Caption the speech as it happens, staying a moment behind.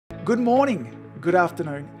Good morning, good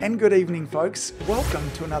afternoon, and good evening, folks. Welcome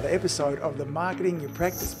to another episode of the Marketing Your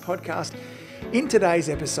Practice podcast. In today's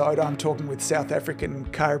episode, I'm talking with South African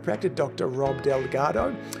chiropractor Dr. Rob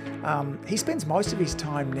Delgado. He spends most of his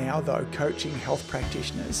time now, though, coaching health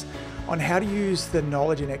practitioners on how to use the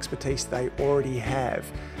knowledge and expertise they already have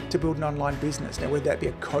to build an online business. Now, whether that be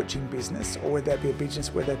a coaching business or whether that be a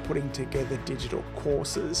business where they're putting together digital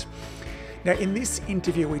courses. Now, in this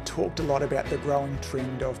interview, we talked a lot about the growing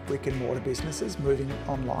trend of brick and mortar businesses moving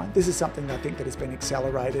online. This is something I think that has been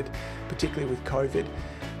accelerated, particularly with COVID.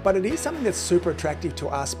 But it is something that's super attractive to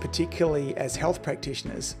us, particularly as health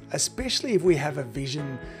practitioners, especially if we have a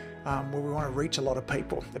vision where we want to reach a lot of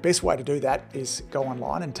people. The best way to do that is go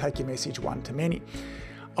online and take your message one to many.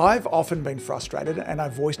 I've often been frustrated, and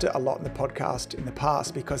I've voiced it a lot in the podcast in the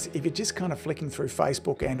past, because if you're just kind of flicking through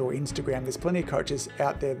Facebook and or Instagram, there's plenty of coaches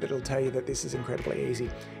out there that'll tell you that this is incredibly easy.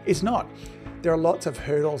 It's not. There are lots of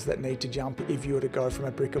hurdles that need to jump if you were to go from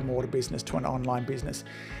a brick and mortar business to an online business.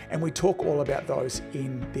 And we talk all about those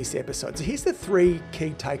in this episode. So here's the three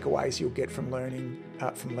key takeaways you'll get from watching,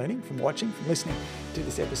 from listening to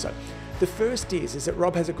this episode. The first is that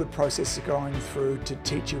Rob has a good process going through to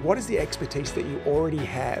teach you what is the expertise that you already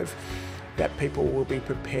have that people will be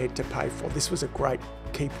prepared to pay for. This was a great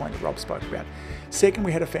key point that Rob spoke about. Second,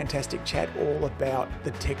 we had a fantastic chat all about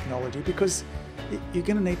the technology, because you're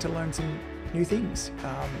going to need to learn some new things.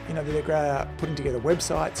 They're putting together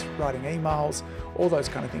websites, writing emails, all those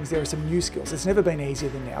kind of things. There are some new skills. It's never been easier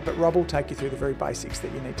than now, but Rob will take you through the very basics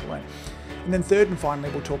that you need to learn. And then third and finally,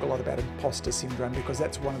 we'll talk a lot about imposter syndrome, because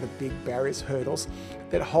that's one of the big barriers, hurdles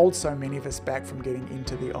that hold so many of us back from getting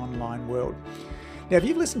into the online world. Now, if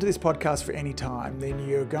you've listened to this podcast for any time, then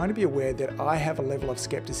you're going to be aware that I have a level of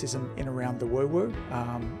skepticism in around the woo-woo,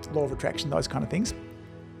 law of attraction, those kind of things.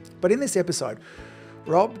 But in this episode,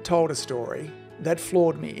 Rob told a story that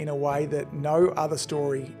floored me in a way that no other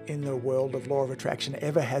story in the world of law of attraction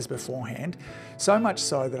ever has beforehand, so much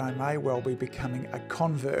so that I may well be becoming a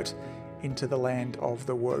convert into the land of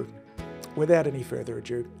the woo. Without any further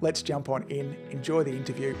ado, let's jump on in, enjoy the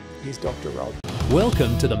interview. Here's Dr. Rob.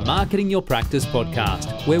 Welcome to the Marketing Your Practice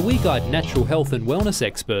podcast, where we guide natural health and wellness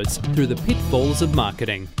experts through the pitfalls of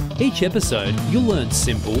marketing. Each episode, you'll learn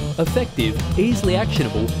simple, effective, easily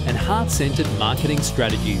actionable, and heart-centered marketing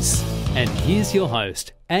strategies. And here's your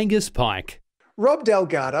host, Angus Pyke. Rob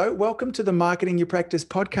Delgado, welcome to the Marketing Your Practice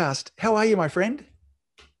podcast. How are you, my friend?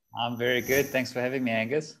 I'm very good. Thanks for having me,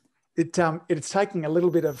 Angus. It's taking a little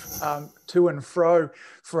bit of to and fro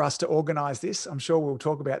for us to organise this. I'm sure we'll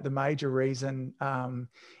talk about the major reason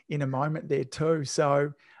in a moment there too.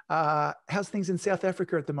 So how's things in South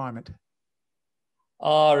Africa at the moment?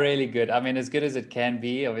 Oh, really good. I mean, as good as it can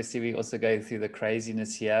be. Obviously, we also go through the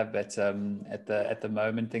craziness here, but at the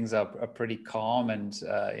moment, things are pretty calm, and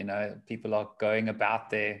people are going about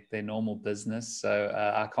their normal business. So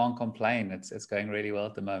I can't complain. It's going really well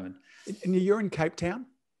at the moment. And you're in Cape Town?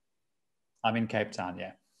 I'm in Cape Town,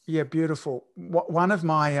 yeah. Yeah, beautiful. One of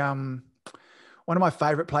my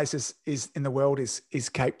favorite places in the world is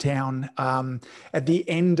Cape Town. At the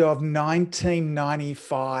end of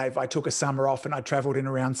 1995, I took a summer off and I traveled in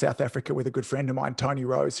around South Africa with a good friend of mine, Tony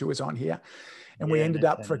Rose, who was on here. And we ended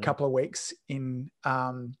up for a couple of weeks in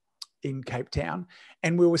Cape Town.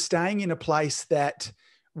 And we were staying in a place that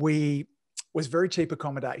was very cheap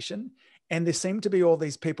accommodation. And there seemed to be all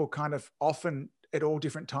these people kind of often at all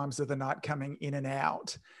different times of the night coming in and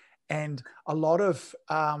out, and a lot of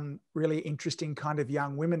really interesting kind of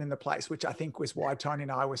young women in the place, which I think was why Tony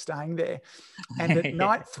and I were staying there. And at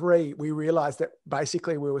night 3, we realized that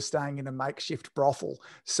basically we were staying in a makeshift brothel.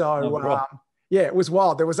 So it was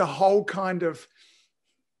wild. There was a whole kind of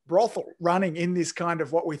brothel running in this kind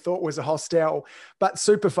of what we thought was a hostel, but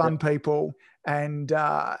super fun people. And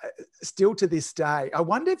still to this day, I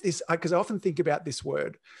wonder if this, because I often think about this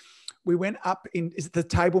word. We went up is the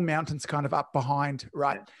Table Mountains kind of up behind,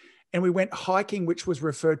 right? And we went hiking, which was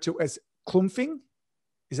referred to as kloofing.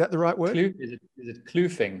 Is that the right word? Is it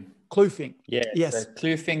kloofing? Kloofing. Yeah. Yes. So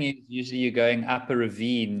kloofing is usually you're going up a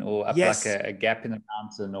ravine or up like a gap in the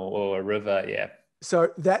mountain or a river. Yeah.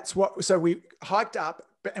 So so we hiked up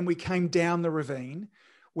and we came down the ravine,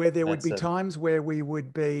 where there would be times where we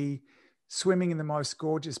would be swimming in the most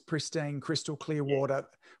gorgeous, pristine, crystal clear water,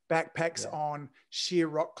 backpacks on, sheer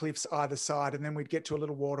rock cliffs either side, and then we'd get to a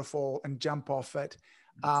little waterfall and jump off it.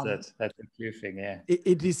 That's a kloofing, yeah.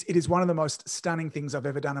 It is one of the most stunning things I've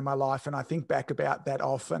ever done in my life, and I think back about that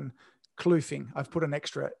often. Kloofing. I've put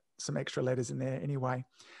some extra letters in there anyway.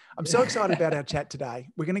 I'm so excited about our chat today.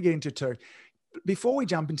 We're going to get into two. Before we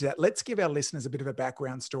jump into that, let's give our listeners a bit of a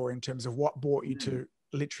background story in terms of what brought you to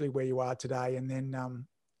literally where you are today, and then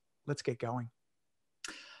let's get going.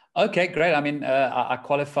 Okay, great. I mean, I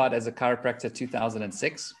qualified as a chiropractor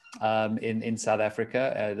 2006 in South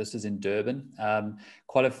Africa. This was in Durban.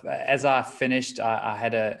 As I finished, I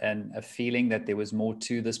had a feeling that there was more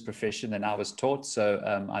to this profession than I was taught. So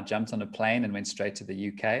I jumped on a plane and went straight to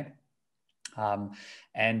the UK.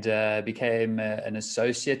 And became an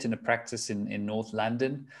associate in a practice in North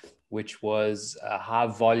London, which was a high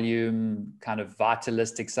volume kind of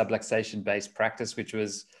vitalistic subluxation based practice, which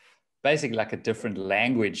was basically like a different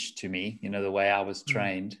language to me, the way I was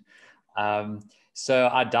trained. So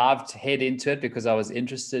I dived head into it because I was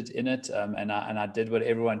interested in it, and I did what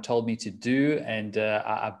everyone told me to do, and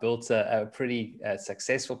I built a pretty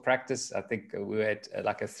successful practice. I think we were at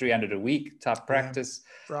like a 300 a week type practice.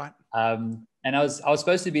 Yeah, right. And I was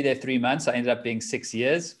supposed to be there 3 months. I ended up being 6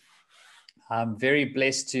 years. I'm very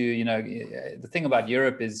blessed to, the thing about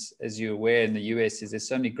Europe is, as you're aware, in the US, is there's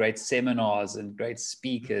so many great seminars and great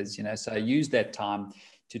speakers, so I used that time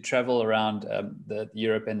to travel around the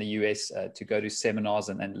Europe and the US to go to seminars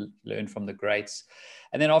and learn from the greats.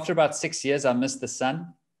 And then after about 6 years, I missed the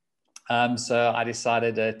sun. So I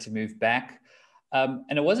decided to move back.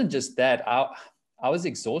 And it wasn't just that, I was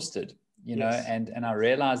exhausted, Yes. and I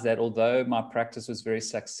realized that although my practice was very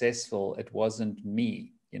successful, it wasn't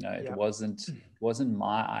me. It wasn't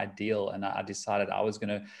my ideal. And I decided I was going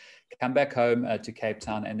to come back home to Cape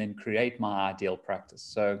Town and then create my ideal practice.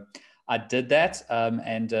 So I did that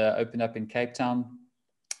and opened up in Cape Town.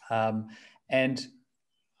 And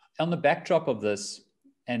on the backdrop of this,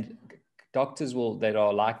 and doctors that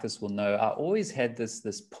are like this will know, I always had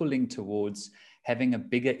this pulling towards having a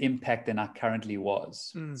bigger impact than I currently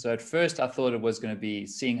was. So at first I thought it was going to be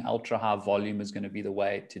seeing ultra high volume is going to be the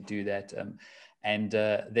way to do that. And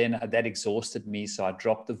then that exhausted me. So I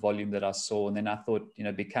dropped the volume that I saw. And then I thought,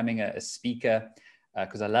 becoming a speaker,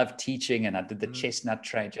 because I love teaching and I did the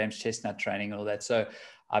James Chestnut training and all that. So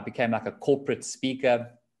I became like a corporate speaker,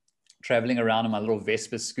 traveling around on my little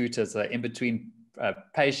Vespa scooter. So in between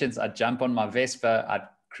patients, I'd jump on my Vespa, I'd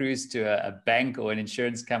cruise to a bank or an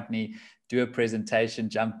insurance company, do a presentation,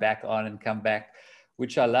 jump back on and come back,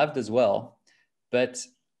 which I loved as well. But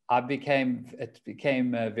it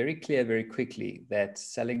became very clear very quickly that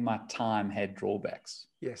selling my time had drawbacks.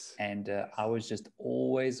 Yes. And I was just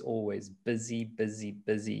always busy.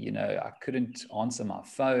 I couldn't answer my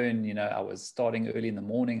phone. I was starting early in the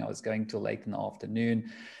morning. I was going till late in the afternoon.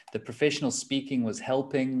 The professional speaking was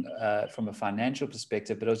helping from a financial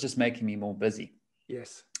perspective, but it was just making me more busy.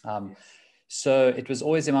 Yes. So it was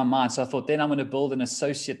always in my mind. So I thought, then I'm going to build an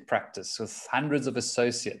associate practice with hundreds of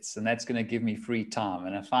associates, and that's going to give me free time.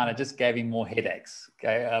 And I found it just gave me more headaches.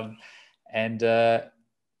 Okay.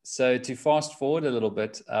 So to fast forward a little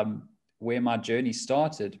bit, where my journey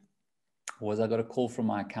started was I got a call from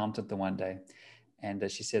my accountant the one day,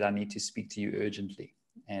 and she said, I need to speak to you urgently.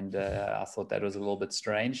 And I thought that was a little bit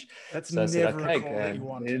strange. That's so I said, never a call that you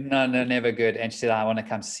want. No, never good. And she said, I want to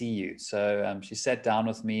come see you. So she sat down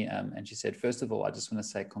with me and she said, first of all, I just want to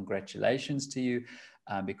say congratulations to you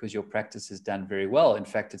because your practice has done very well. In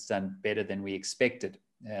fact, it's done better than we expected.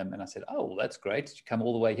 And I said, oh, well, that's great. Did you come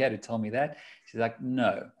all the way here to tell me that? She's like,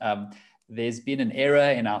 no. There's been an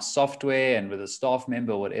error in our software and with a staff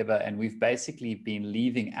member or whatever. And we've basically been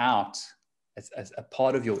leaving out as a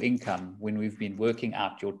part of your income when we've been working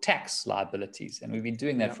out your tax liabilities. And we've been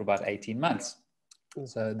doing that for about 18 months.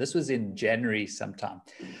 So this was in January sometime.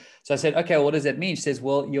 So I said, okay, what does that mean? She says,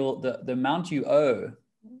 well, the amount you owe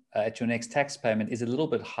at your next tax payment is a little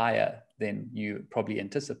bit higher than you probably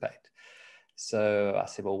anticipate. So I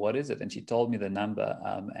said, well, what is it? And she told me the number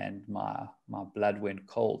and my blood went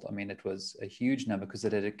cold. I mean, it was a huge number because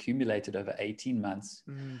it had accumulated over 18 months.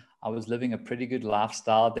 I was living a pretty good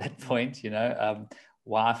lifestyle at that point,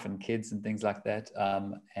 wife and kids and things like that.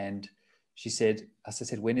 And she said, I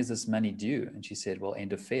said, when is this money due? And she said, well,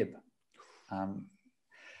 end of Feb.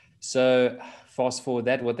 So fast forward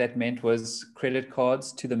that, what that meant was credit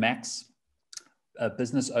cards to the max. A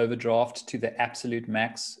business overdraft to the absolute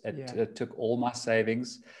max. It took all my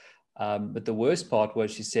savings. But the worst part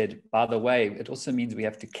was she said, by the way, it also means we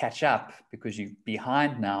have to catch up because you're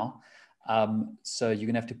behind now. So you're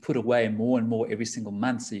going to have to put away more and more every single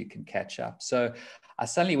month so you can catch up. So I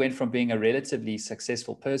suddenly went from being a relatively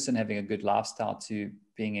successful person, having a good lifestyle, to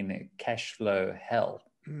being in a cash flow hell.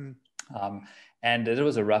 And it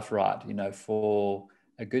was a rough ride, for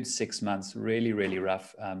a good 6 months, really, really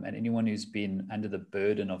rough. And anyone who's been under the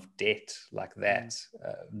burden of debt like that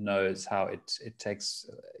knows how it takes,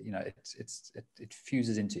 it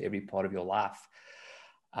fuses into every part of your life.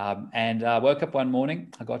 And I woke up one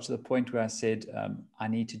morning, I got to the point where I said, I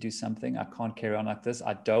need to do something. I can't carry on like this.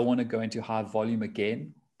 I don't want to go into high volume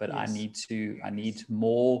again, but Yes. I need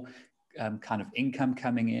more kind of income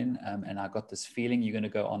coming in. And I got this feeling you're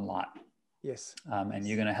going to go online. Yes. And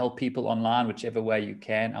you're going to help people online, whichever way you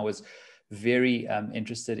can. I was very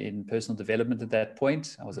interested in personal development at that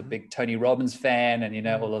point. I was a big Tony Robbins fan and,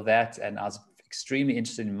 all of that. And I was extremely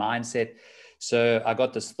interested in mindset. So I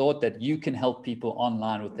got this thought that you can help people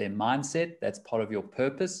online with their mindset. That's part of your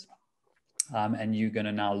purpose. And you're going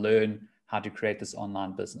to now learn how to create this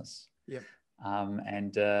online business. Yep.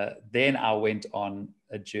 And then I went on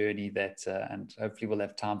a journey that, and hopefully we'll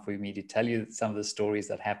have time for me to tell you some of the stories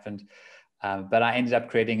that happened. But I ended up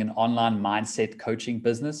creating an online mindset coaching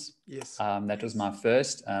business. Yes. That was my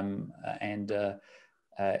first.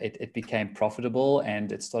 It became profitable,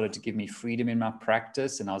 and it started to give me freedom in my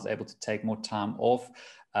practice, and I was able to take more time off.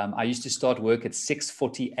 I used to start work at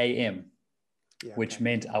 6:40 a.m., which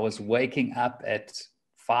meant I was waking up at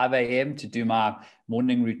 5 a.m. to do my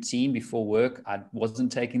morning routine before work. I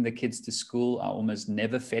wasn't taking the kids to school. I almost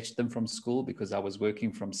never fetched them from school because I was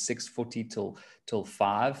working from 6:40 till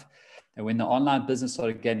 5. And when the online business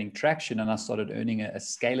started gaining traction and I started earning a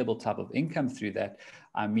scalable type of income through that,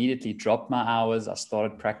 I immediately dropped my hours. I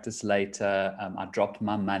started practice later. I dropped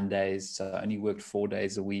my Mondays. So I only worked 4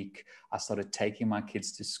 days a week. I started taking my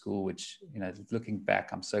kids to school, which, looking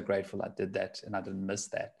back, I'm so grateful I did that and I didn't miss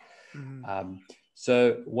that.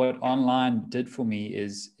 So what online did for me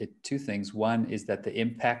is two things. One is that the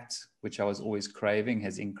impact, which I was always craving,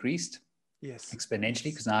 has increased. Yes.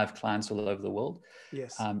 Exponentially, because now I have clients all over the world.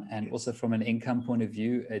 Yes. Also from an income point of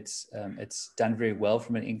view, it's done very well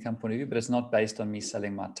from an income point of view, but it's not based on me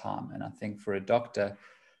selling my time. And I think for a doctor,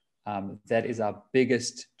 that is our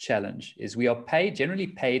biggest challenge, is we are generally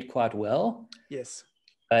paid quite well. Yes.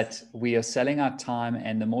 But we are selling our time,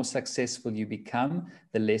 and the more successful you become,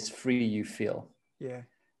 the less free you feel. Yeah.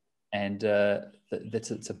 And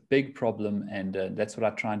it's a big problem. And that's what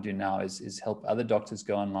I try and do now is help other doctors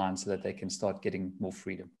go online so that they can start getting more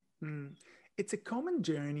freedom. It's a common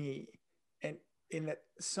journey, and in that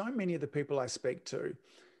so many of the people I speak to,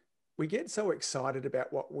 we get so excited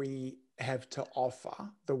about what we have to offer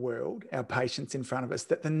the world, our patients in front of us,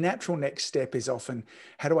 that the natural next step is often,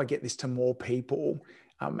 how do I get this to more people?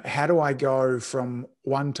 How do I go from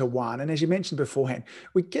one to one? And as you mentioned beforehand,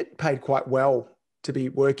 we get paid quite well to be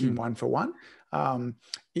working one for one.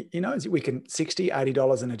 We can $60,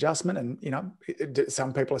 $80 an adjustment. And,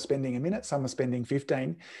 some people are spending a minute, some are spending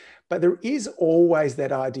 15, but there is always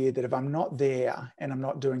that idea that if I'm not there and I'm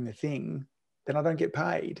not doing the thing, then I don't get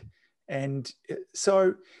paid. And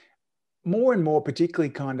so more and more,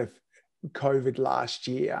 particularly kind of COVID last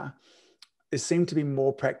year, there seemed to be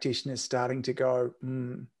more practitioners starting to go,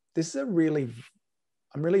 I'm really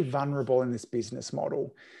vulnerable in this business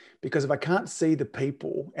model, because if I can't see the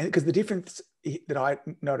people, and because the difference that I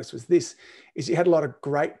noticed was this, is you had a lot of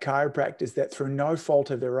great chiropractors that through no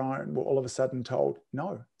fault of their own were all of a sudden told,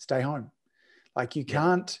 no, stay home. Like you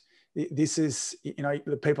can't, this is,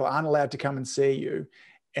 the people aren't allowed to come and see you.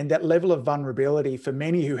 And that level of vulnerability for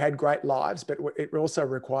many who had great lives, but it also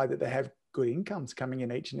required that they have good incomes coming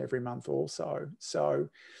in each and every month also. So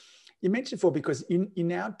you mentioned before, because you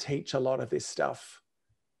now teach a lot of this stuff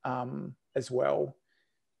as well.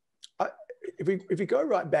 If we go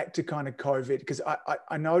right back to kind of COVID, because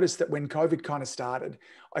I noticed that when COVID kind of started,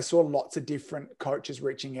 I saw lots of different coaches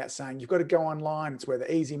reaching out saying, you've got to go online. It's where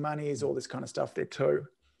the easy money is, all this kind of stuff there too.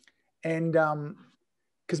 And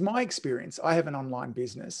because my experience, I have an online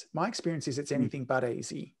business. My experience is it's anything but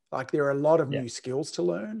easy. Like there are a lot of new skills to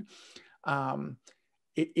learn.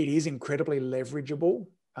 It is incredibly leverageable.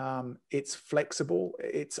 It's flexible.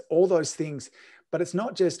 It's all those things. But it's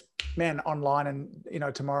not just, man, online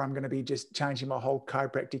and, tomorrow I'm going to be just changing my whole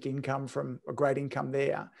chiropractic income from a great income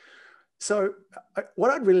there. So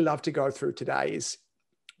what I'd really love to go through today is,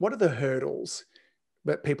 what are the hurdles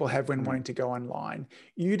that people have when wanting to go online?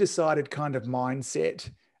 You decided kind of mindset.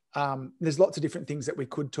 There's lots of different things that we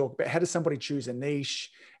could talk about. How does somebody choose a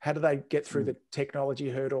niche? How do they get through the technology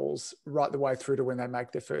hurdles right the way through to when they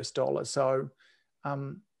make their first dollar? So,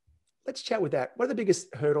 let's chat with that. What are the biggest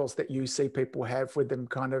hurdles that you see people have with them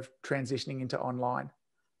kind of transitioning into online?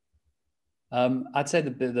 I'd say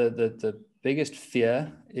the biggest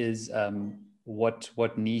fear is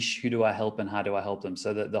what niche, who do I help, and how do I help them?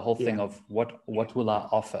 So the whole thing of what will I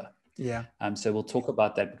offer? Yeah. So we'll talk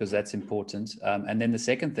about that because that's important. And then the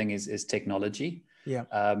second thing is technology. Yeah.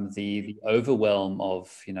 The overwhelm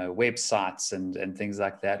of, websites and things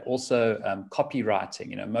like that. Also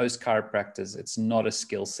copywriting, most chiropractors, it's not a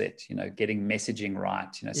skill set, getting messaging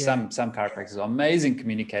right. Some chiropractors are amazing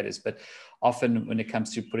communicators, but often when it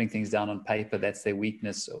comes to putting things down on paper, that's their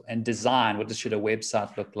weakness. And design, what should a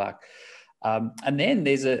website look like? And then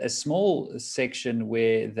there's a small section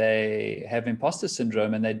where they have imposter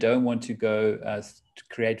syndrome and they don't want to go to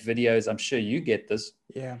create videos. I'm sure you get this.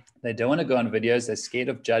 Yeah. They don't want to go on videos. They're scared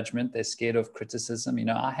of judgment. They're scared of criticism. You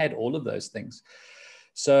know, I had all of those things.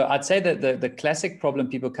 So I'd say that the classic problem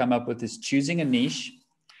people come up with is choosing a niche.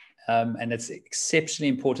 And it's exceptionally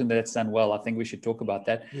important that it's done well. I think we should talk about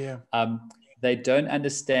that. Yeah. They don't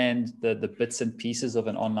understand the bits and pieces of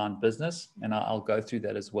an online business. And I'll go through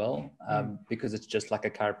that as well, because it's just like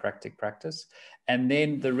a chiropractic practice. And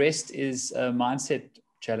then the rest is mindset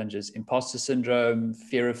challenges, imposter syndrome,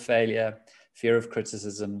 fear of failure, fear of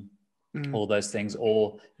criticism, all those things,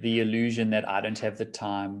 or the illusion that I don't have the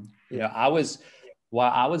time. You know,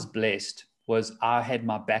 while I was blessed was I had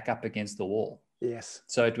my back up against the wall. Yes.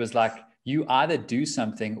 So it was like, you either do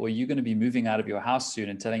something or you're going to be moving out of your house soon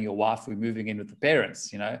and telling your wife we're moving in with the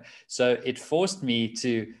parents, you know? So it forced me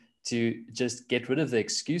to just get rid of the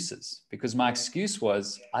excuses, because my excuse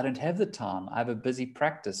was, I don't have the time. I have a busy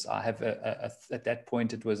practice. I have at that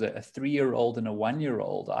point, it was a 3-year-old and a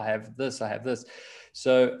 1-year-old. I have this, I have this.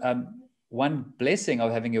 So one blessing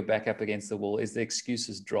of having your back up against the wall is the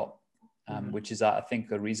excuses drop. Which is, I think,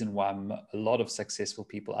 a reason why a lot of successful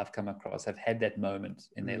people I've come across have had that moment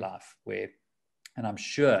in their life where, and I'm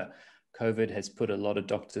sure COVID has put a lot of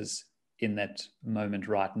doctors in that moment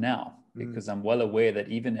right now, because I'm well aware that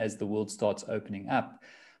even as the world starts opening up,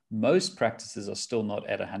 most practices are still not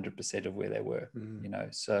at 100% of where they were, you know,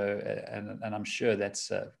 so, and I'm sure that's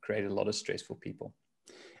created a lot of stress for people.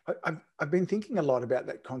 I've been thinking a lot about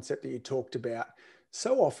that concept that you talked about.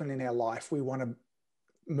 So often in our life, we want to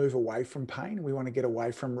move away from pain. We want to get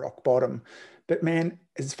away from rock bottom. But man,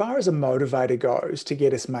 as far as a motivator goes to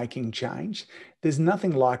get us making change, there's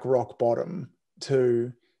nothing like rock bottom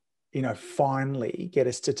to, you know, finally get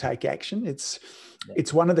us to take action. It's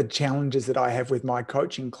one of the challenges that I have with my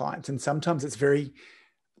coaching clients. And sometimes it's very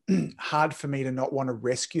hard for me to not want to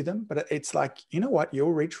rescue them. But it's like, you know what,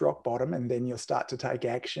 you'll reach rock bottom and then you'll start to take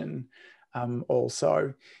action.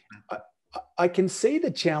 Also, I can see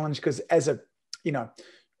the challenge, because as a, you know,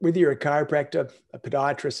 whether you're a chiropractor, a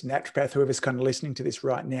podiatrist, naturopath, whoever's kind of listening to this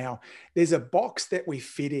right now, there's a box that we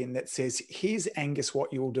fit in that says, here's, Angus,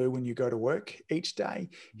 what you will do when you go to work each day.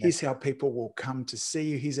 Here's how people will come to see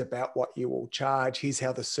you. Here's about what you will charge. Here's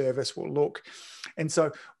how the service will look. And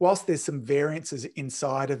so whilst there's some variances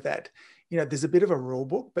inside of that, you know, there's a bit of a rule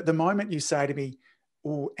book. But the moment you say to me,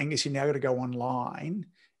 oh, Angus, you now got to go online,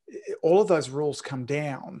 all of those rules come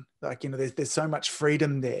down. Like, you know, there's so much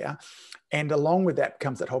freedom there. And along with that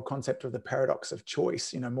comes that whole concept of the paradox of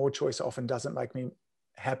choice. You know, more choice often doesn't make me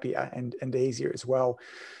happier and easier as well.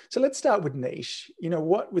 So let's start with niche. You know,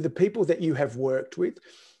 what, with the people that you have worked with,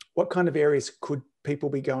 what kind of areas could people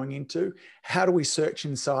be going into? How do we search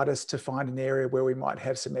inside us to find an area where we might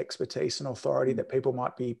have some expertise and authority that people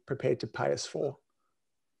might be prepared to pay us for?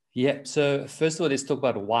 Yeah. So first of all, let's talk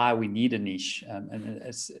about why we need a niche. And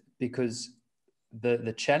it's because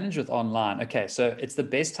the challenge with online, okay, so it's the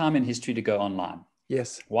best time in history to go online.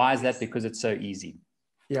 Yes. Why is that? Because it's so easy.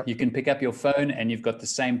 Yep. You can pick up your phone and you've got the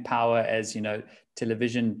same power as, you know,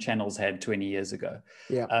 television channels had 20 years ago.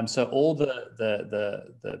 Yeah. So all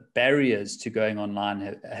the barriers to going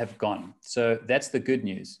online have gone. So that's the good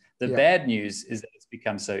news. The bad news is that it's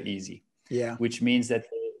become so easy. Yeah. Which means that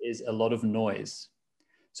there is a lot of noise.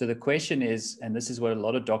 So the question is, and this is what a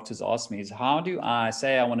lot of doctors ask me, is how do I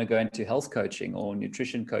say I want to go into health coaching or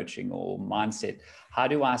nutrition coaching or mindset? How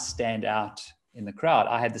do I stand out in the crowd?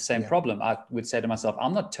 I had the same problem. I would say to myself,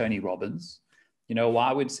 I'm not Tony Robbins. You know,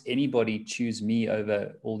 why would anybody choose me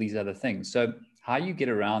over all these other things? So how you get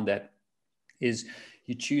around that is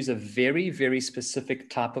you choose a very, very specific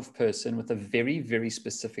type of person with a very, very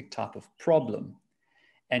specific type of problem,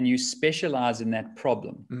 and you specialize in that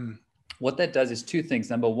problem. What that does is two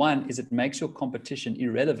things. Number one is it makes your competition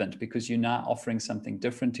irrelevant because you're now offering something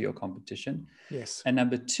different to your competition. Yes. And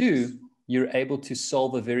number two, you're able to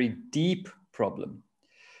solve a very deep problem.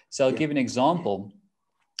 So I'll give an example.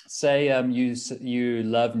 Say you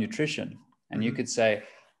love nutrition, and you could say,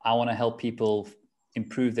 I want to help people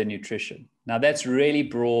improve their nutrition. Now that's really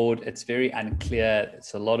broad. It's very unclear.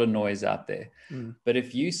 It's a lot of noise out there. But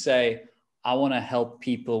if you say, I want to help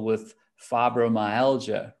people with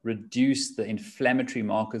fibromyalgia reduce the inflammatory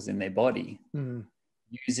markers in their body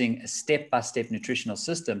using a step-by-step nutritional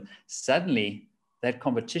system, suddenly that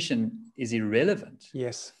competition is irrelevant.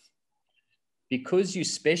 Yes. Because you're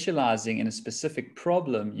specializing in a specific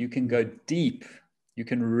problem, you can go deep. You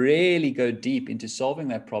can really go deep into solving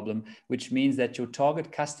that problem, which means that your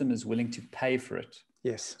target customer is willing to pay for it.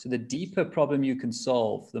 Yes. So the deeper problem you can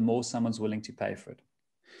solve, the more someone's willing to pay for it.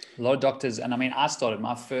 A lot of doctors, and I mean, I started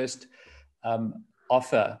my first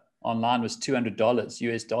offer online was $200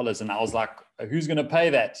 US dollars. And I was like, who's going to pay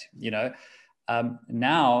that?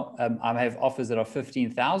 Now I have offers that are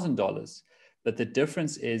 $15,000, but the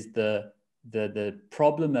difference is the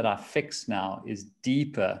problem that I fix now is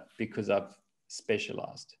deeper because I've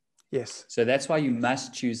specialized. Yes. So that's why you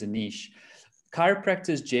must choose a niche.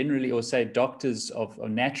 Chiropractors generally, or say doctors of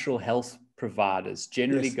natural health providers,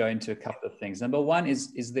 generally go into a couple of things. Number one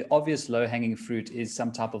is the obvious low-hanging fruit is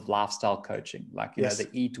some type of lifestyle coaching, like, the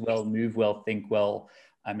eat well, move well, think well.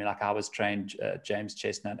 I mean, like I was trained James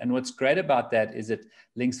Chestnut. And what's great about that is it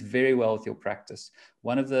links very well with your practice.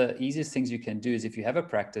 One of the easiest things you can do is, if you have a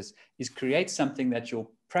practice, is create something that your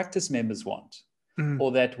practice members want,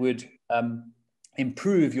 or that would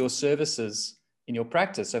improve your services in your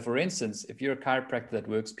practice. So for instance, if you're a chiropractor that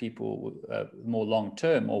works people more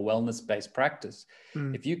long-term or wellness-based practice,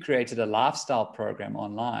 if you created a lifestyle program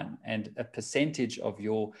online and a percentage of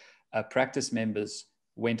your practice members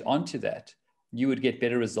went onto that, you would get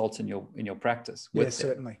better results in your practice. Yes,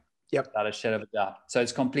 certainly. Yep. Without a shadow of a doubt. So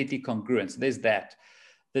it's completely congruent. So there's that.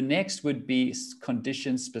 The next would be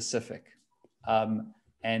condition specific.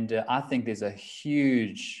 And I think there's a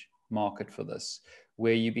huge market for this,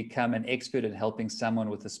 where you become an expert at helping someone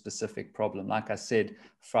with a specific problem. Like I said,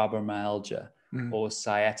 fibromyalgia or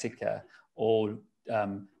sciatica or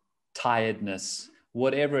tiredness,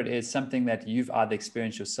 whatever it is, something that you've either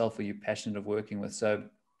experienced yourself or you're passionate of working with. So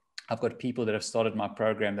I've got people that have started my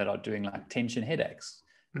program that are doing like tension headaches,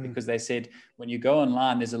 because they said, when you go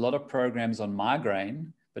online, there's a lot of programs on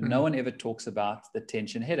migraine, but no one ever talks about the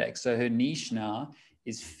tension headache. So her niche now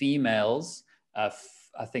is females,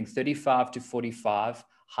 I think 35 to 45,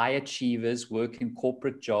 high achievers, work in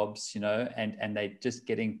corporate jobs, and they're just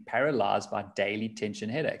getting paralyzed by daily tension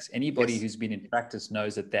headaches. Anybody who's been in practice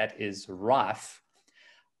knows that is rife.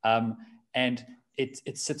 And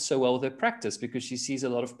it sits so well with her practice, because she sees a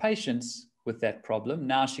lot of patients with that problem.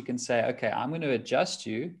 Now she can say, okay, I'm going to adjust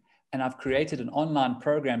you, and I've created an online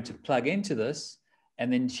program to plug into this.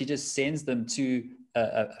 And then she just sends them to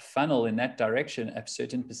a funnel in that direction, a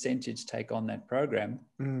certain percentage take on that program.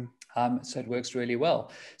 So it works really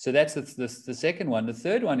well. So that's the second one. The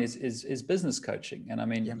third one is business coaching. And I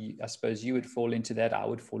mean, I suppose you would fall into that. I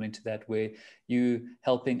would fall into that, where you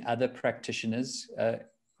helping other practitioners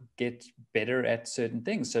get better at certain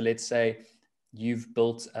things. So let's say you've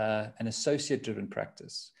built an associate-driven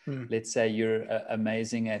practice. Let's say you're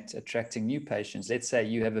amazing at attracting new patients. Let's say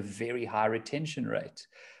you have a very high retention rate.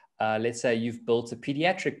 Let's say you've built a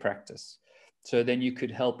pediatric practice. So then you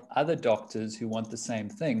could help other doctors who want the same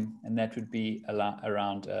thing, and that would be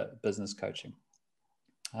around business coaching.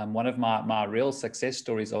 One of my real success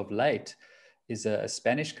stories of late is a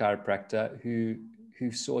Spanish chiropractor who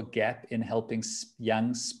saw a gap in helping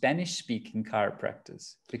young Spanish-speaking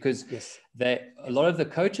chiropractors, because a lot of the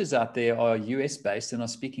coaches out there are US-based and are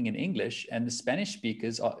speaking in English, and the Spanish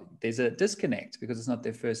speakers there's a disconnect because it's not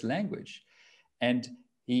their first language. And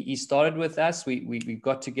he started with us. We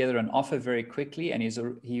got together an offer very quickly, and he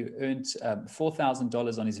earned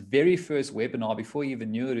 $4,000 on his very first webinar before he even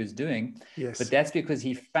knew what he was doing. But that's because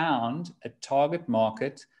he found a target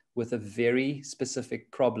market with a very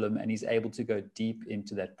specific problem, and he's able to go deep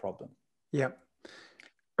into that problem. Yeah.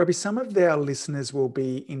 Robbie, some of our listeners will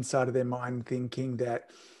be inside of their mind thinking that,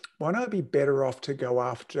 why not be better off to go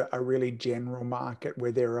after a really general market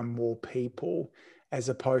where there are more people, as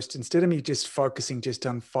opposed to, instead of me just focusing just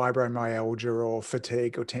on fibromyalgia or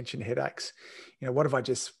fatigue or tension headaches, what if I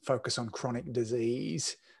just focus on chronic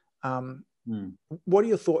disease? What are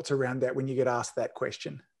your thoughts around that when you get asked that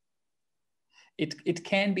question? It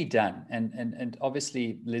can be done. And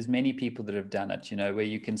obviously there's many people that have done it, where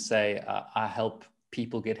you can say, I help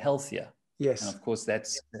people get healthier. Yes. And of course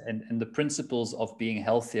and the principles of being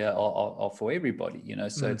healthier are for everybody,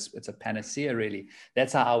 so it's a panacea really.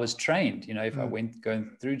 That's how I was trained, if I went going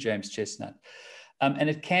through James Chestnut. And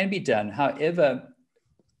it can be done. However,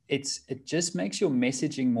 it just makes your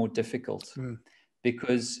messaging more difficult,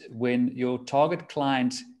 because when your target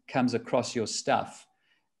client comes across your stuff,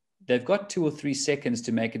 they've got 2 or 3 seconds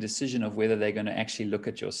to make a decision of whether they're going to actually look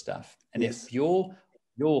at your stuff. And if your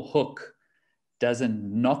hook doesn't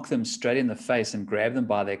knock them straight in the face and grab them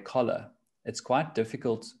by their collar, it's quite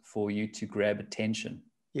difficult for you to grab attention.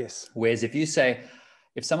 Yes. Whereas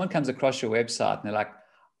if someone comes across your website and they're like,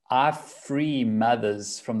 I free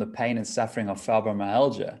mothers from the pain and suffering of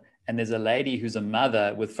fibromyalgia, and there's a lady who's a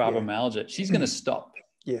mother with fibromyalgia, she's going to stop.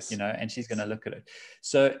 Yes. And she's going to look at it.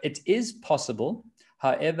 So it is possible.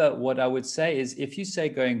 However, what I would say is, if you say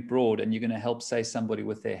going broad and you're going to help, say, somebody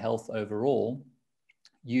with their health overall,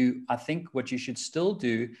 I think what you should still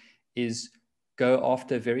do is go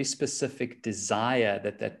after a very specific desire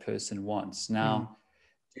that that person wants. Now,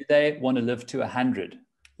 do they want to live to 100?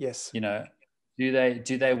 Yes. You know, do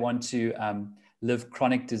they want to live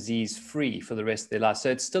chronic disease free for the rest of their life? So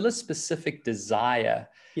it's still a specific desire.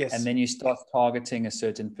 Yes. And then you start targeting a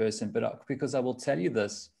certain person. But because I will tell you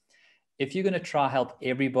this, if you're going to try help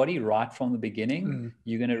everybody right from the beginning,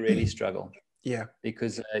 you're going to really struggle. Yeah.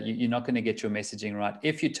 Because you're not going to get your messaging right.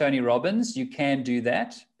 If you're Tony Robbins, you can do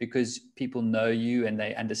that because people know you and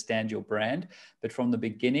they understand your brand. But from the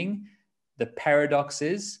beginning, the paradox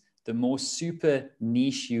is the more super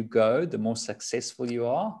niche you go, the more successful you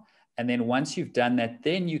are. And then once you've done that,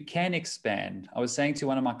 then you can expand. I was saying to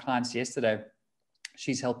one of my clients yesterday,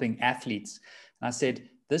 she's helping athletes. And I said,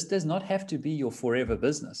 this does not have to be your forever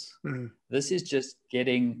business. This is just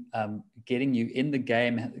getting you in the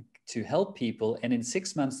game to help people. And in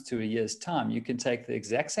 6 months to a year's time, you can take the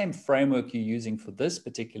exact same framework you're using for this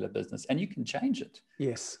particular business and you can change it.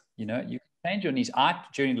 Yes. You know, you can change your niche.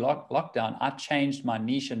 During lockdown, I changed my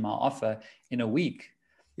niche and my offer in a week.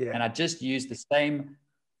 Yeah. And I just used the same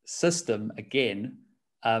system again.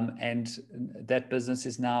 And that business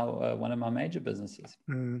is now one of my major businesses.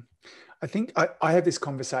 I think I have this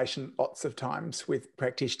conversation lots of times with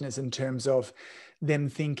practitioners in terms of them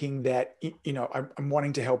thinking that, you know, I'm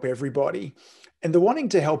wanting to help everybody. And the wanting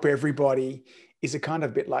to help everybody is a kind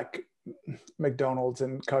of bit like McDonald's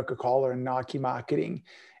and Coca-Cola and Nike marketing.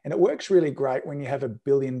 And it works really great when you have $1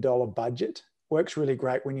 billion budget. Works really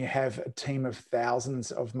great when you have a team of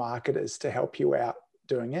thousands of marketers to help you out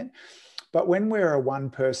doing it. But when we're a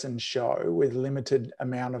one-person show with limited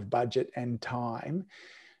amount of budget and time,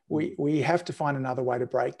 we have to find another way to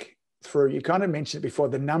break through. You kind of mentioned it before,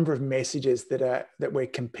 the number of messages that we're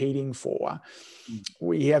competing for.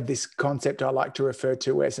 We have this concept I like to refer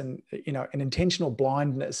to as an intentional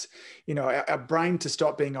blindness. You know, our brain, to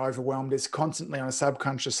stop being overwhelmed, is constantly on a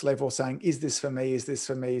subconscious level saying, is this for me? Is this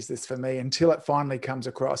for me? Is this for me? Until it finally comes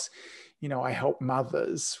across. You know, I help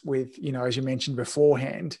mothers with, you know, as you mentioned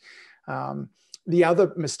beforehand. The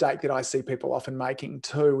other mistake that I see people often making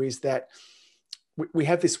too is that we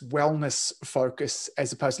have this wellness focus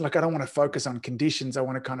as opposed to, like, I don't want to focus on conditions. I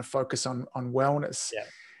want to kind of focus on wellness. Yeah.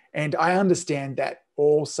 And I understand that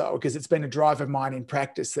also because it's been a drive of mine in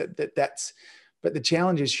practice that's, but the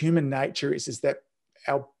challenge is human nature is that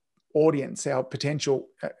our audience, our potential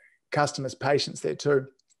customers, patients there too,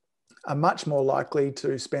 are much more likely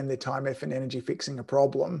to spend their time, effort, and energy fixing a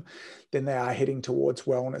problem than they are heading towards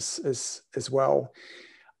wellness as well.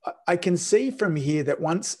 I can see from here that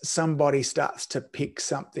once somebody starts to pick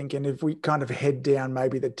something, and if we kind of head down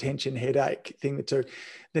maybe the tension headache thing too,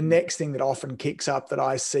 the next thing that often kicks up that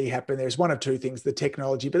I see happen, there's one of two things: the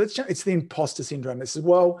technology, but it's the imposter syndrome. This is,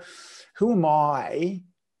 well, who am I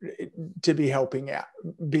to be helping out?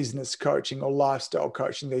 Business coaching or lifestyle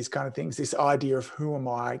coaching, these kind of things, this idea of who am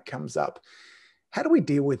I comes up. How do we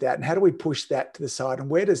deal with that? And how do we push that to the side? And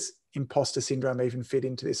where does imposter syndrome even fit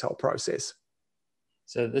into this whole process?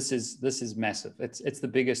 So this is massive. It's the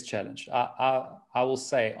biggest challenge. I will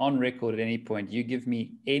say on record at any point, you give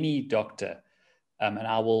me any doctor and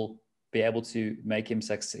I will be able to make him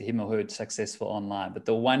or her successful online. But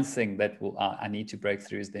the one thing that I need to break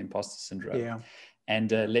through is the imposter syndrome. Yeah.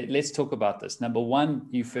 And let's talk about this. Number one,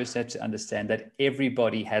 you first have to understand that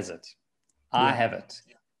everybody has it. I have it.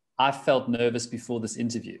 I felt nervous before this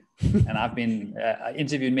interview, and I've been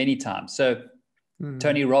interviewed many times. So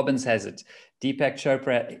Tony Robbins has it. Deepak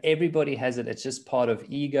Chopra, everybody has it. It's just part of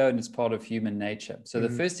ego and it's part of human nature. So the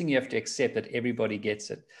first thing you have to accept that everybody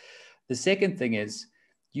gets it. The second thing is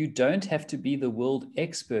you don't have to be the world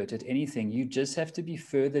expert at anything. You just have to be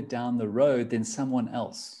further down the road than someone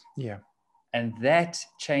else. Yeah. And that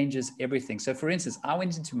changes everything. So for instance, I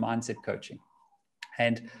went into mindset coaching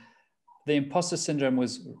and the imposter syndrome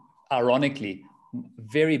was ironically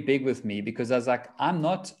very big with me because I was like, I'm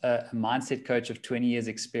not a mindset coach of 20 years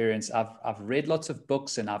experience. I've read lots of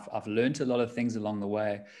books and I've learned a lot of things along the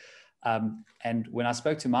way. And when I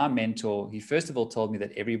spoke to my mentor, he first of all told me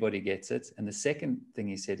that everybody gets it. And the second thing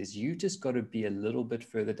he said is you just got to be a little bit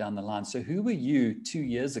further down the line. So who were you 2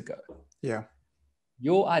 years ago? Yeah.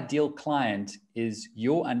 Your ideal client is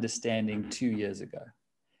your understanding 2 years ago.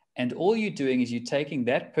 And all you're doing is you're taking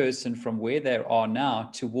that person from where they are now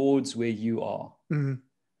towards where you are. Mm-hmm.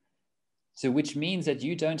 So which means that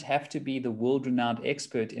you don't have to be the world-renowned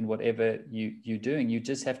expert in whatever you're doing. You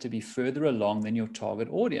just have to be further along than your target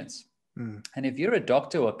audience. Mm. And if you're a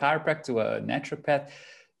doctor or a chiropractor or a naturopath,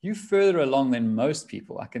 you're further along than most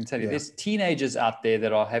people. I can tell you, there's teenagers out there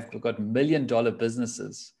that have got $1 million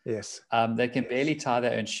businesses. Yes. They can barely tie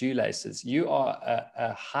their own shoelaces. You are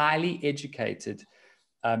a highly educated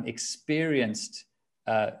experienced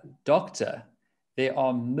doctor, there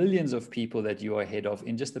are millions of people that you are ahead of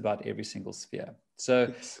in just about every single sphere.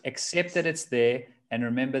 So accept that it's there, and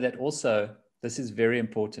remember that also, this is very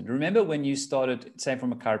important. Remember when you started, say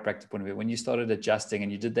from a chiropractic point of view, when you started adjusting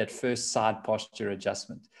and you did that first side posture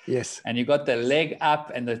adjustment. Yes. And you got the leg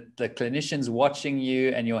up and the clinician's watching you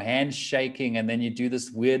and your hand's shaking, and then you do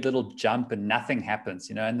this weird little jump and nothing happens,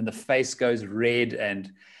 you know, and then the face goes red.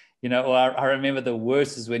 And, you know, or I remember the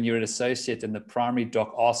worst is when you're an associate and the primary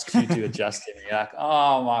doc asks you to adjust him. You're like,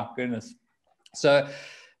 oh my goodness. So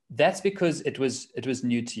that's because it was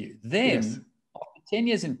new to you. Then 10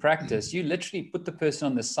 years in practice, you literally put the person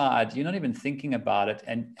on the side. You're not even thinking about it,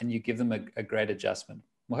 and you give them a great adjustment.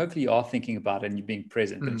 Well, hopefully you are thinking about it and you're being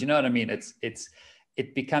present, but you know what I mean?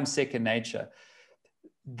 It becomes second nature.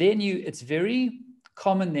 Then it's very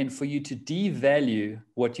common then for you to devalue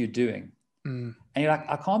what you're doing. And you're like,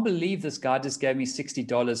 I can't believe this guy just gave me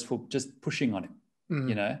 $60 for just pushing on him,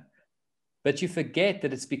 you know? But you forget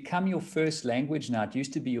that it's become your first language now. It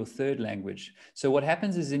used to be your third language. So what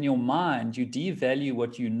happens is in your mind, you devalue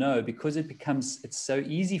what you know because it's so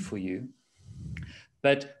easy for you.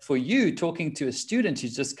 But for you, talking to a student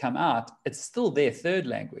who's just come out, it's still their third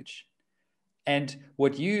language. And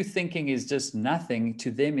what you thinking is just nothing, to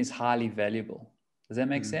them is highly valuable. Does that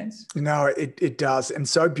make sense? No, it does. And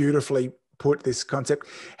so beautifully put, this concept.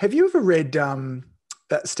 Have you ever read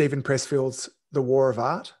that Stephen Pressfield's The War of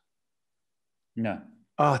Art? No.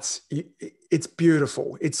 Oh, it's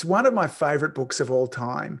beautiful. It's one of my favorite books of all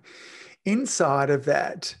time. Inside of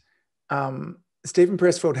that, Stephen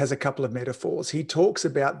Pressfield has a couple of metaphors. He talks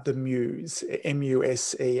about the muse,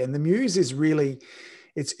 M-U-S-E, and the muse is really,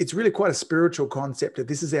 it's really quite a spiritual concept that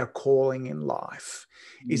this is our calling in life.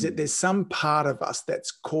 Is that there's some part of us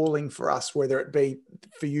that's calling for us, whether it be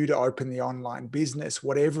for you to open the online business,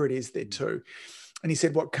 whatever it is there too. And he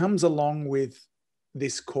said what comes along with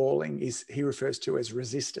this calling is, he refers to as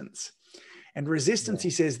resistance. And resistance, he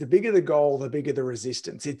says, the bigger the goal, the bigger the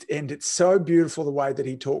resistance. And it's so beautiful the way that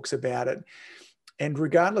he talks about it. And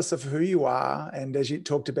regardless of who you are, and as you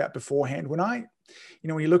talked about beforehand, when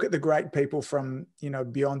you look at the great people from,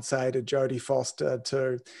 Beyonce to Jodie Foster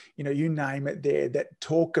to, you name it there, that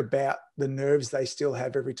talk about the nerves they still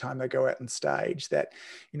have every time they go out on stage, that,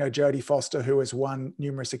 Jodie Foster, who has won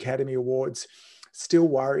numerous Academy Awards, still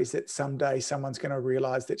worries that someday someone's going to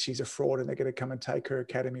realize that she's a fraud and they're going to come and take her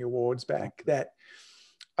Academy Awards back. That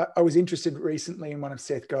I was interested recently in one of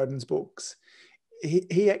Seth Godin's books.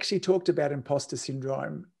 He actually talked about imposter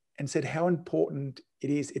syndrome and said how important it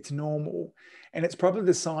is. It's normal. And it's probably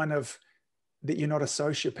the sign of that you're not a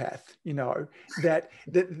sociopath, that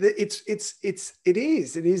it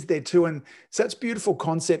is there too. And such beautiful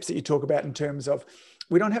concepts that you talk about in terms of,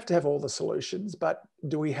 we don't have to have all the solutions, but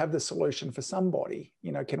do we have the solution for somebody?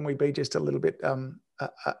 Can we be just a little bit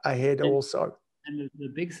ahead also? And the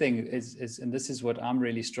big thing is, and this is what I'm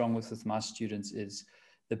really strong with my students, is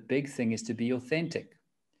the big thing is to be authentic.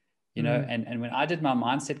 And when I did my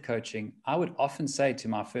mindset coaching, I would often say to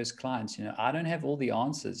my first clients, I don't have all the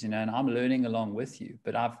answers, and I'm learning along with you,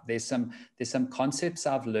 but there's some concepts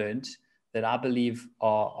I've learned that I believe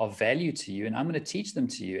are of value to you, and I'm going to teach them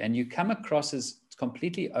to you. And you come across as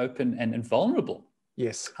completely open and vulnerable.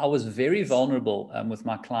 Yes. I was very vulnerable with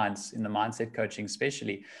my clients in the mindset coaching,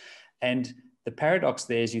 especially. And the paradox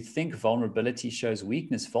there is, you think vulnerability shows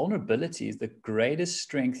weakness. Vulnerability is the greatest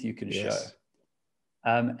strength you can show.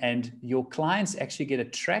 And your clients actually get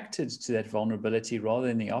attracted to that vulnerability rather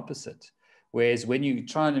than the opposite. Whereas when you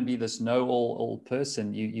try and be this know-all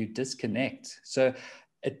person, you disconnect. So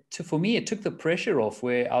for me, it took the pressure off,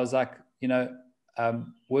 where I was like,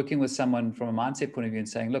 working with someone from a mindset point of view and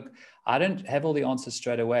saying, look, I don't have all the answers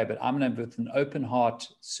straight away, but I'm going to, with an open heart,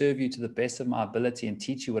 serve you to the best of my ability and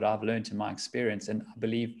teach you what I've learned in my experience. And I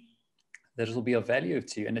believe that it'll be of value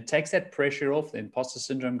to you. And it takes that pressure off. The imposter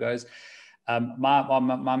syndrome goes.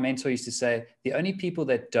 My mentor used to say, the only people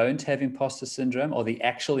that don't have imposter syndrome are the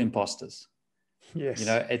actual imposters. Yes.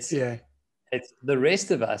 It's the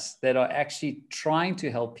rest of us that are actually trying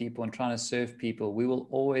to help people and trying to serve people. We will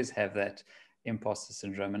always have that imposter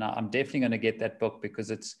syndrome. And I'm definitely going to get that book,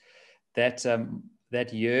 because it's that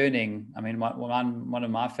yearning. I mean, one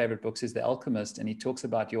of my favorite books is The Alchemist, and he talks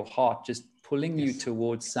about your heart just pulling you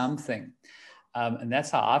towards something. And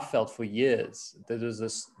that's how I felt for years. There was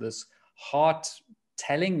this heart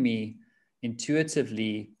telling me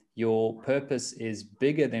intuitively, your purpose is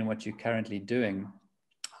bigger than what you're currently doing.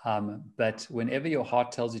 But whenever your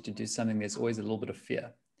heart tells you to do something, there's always a little bit of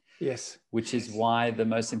fear. Yes. Which is why the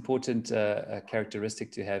most important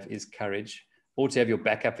characteristic to have is courage. or to have your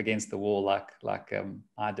back up against the wall like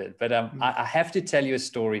I did. But I have to tell you a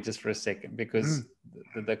story just for a second, because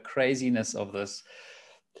the craziness of this,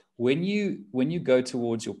 when you go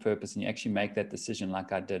towards your purpose and you actually make that decision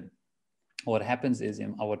like I did, what happens is,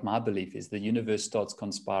 what my belief is, the universe starts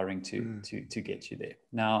conspiring to get you there.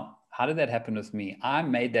 Now, how did that happen with me? I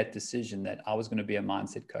made that decision that I was going to be a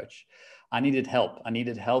mindset coach. I needed help. I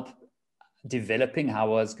needed help developing how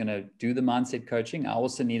I was going to do the mindset coaching. I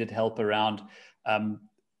also needed help around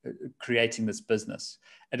creating this business.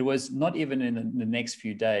 It was not even in the next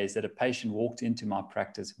few days that a patient walked into my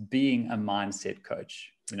practice being a mindset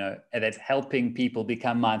coach, and that's helping people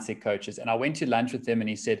become mindset coaches. And I went to lunch with him and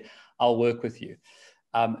he said, I'll work with you.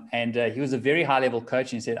 He was a very high level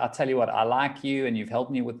coach. And he said, I'll tell you what, I like you and you've helped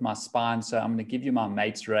me with my spine. So I'm going to give you my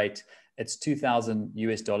mate's rate. It's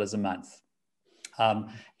 $2,000 a month.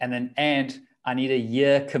 And I need a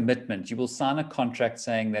year commitment. You will sign a contract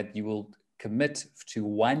saying that you will commit to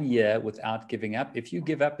 1 year without giving up. If you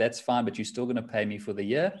give up, that's fine, but you're still going to pay me for the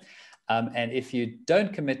year. And if you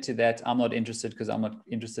don't commit to that, I'm not interested, because I'm not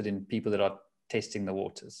interested in people that are testing the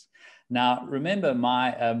waters. Now, remember,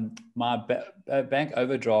 my bank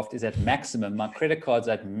overdraft is at maximum. My credit card's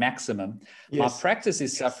at maximum. Yes. My practice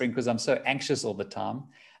is suffering because I'm so anxious all the time.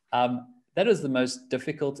 That was the most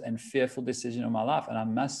difficult and fearful decision of my life. And I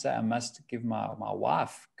must say, I must give my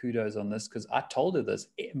wife kudos on this, because I told her this.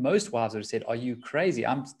 Most wives would have said, are you crazy?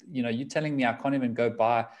 You're telling me I can't even go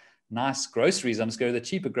buy nice groceries. I'm just going to the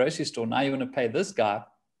cheaper grocery store. Now you want to pay this guy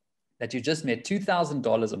that you just met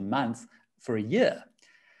 $2,000 a month for a year.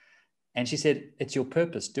 And she said, it's your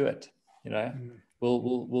purpose. Do it.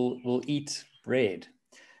 We'll eat bread.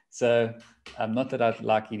 So not that I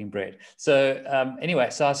like eating bread. So anyway,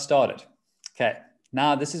 so I started. Okay,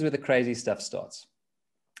 now this is where the crazy stuff starts.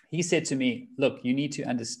 He said to me, look, you need to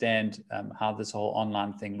understand how this whole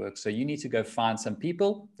online thing works. So you need to go find some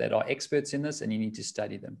people that are experts in this and you need to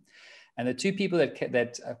study them. And the two people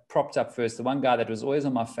that propped up first, the one guy that was always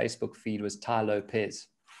on my Facebook feed was Tai Lopez,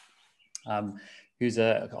 who's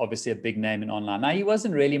obviously a big name in online. Now, he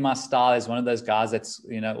wasn't really my style as one of those guys that's,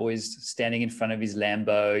 always standing in front of his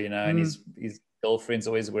Lambo, and his girlfriend's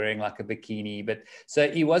always wearing like a bikini. But so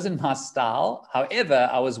he wasn't my style. However,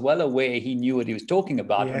 I was well aware he knew what he was talking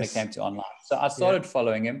about when it came to online. So I started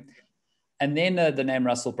following him. And then the name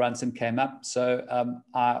Russell Brunson came up. So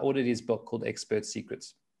I ordered his book called Expert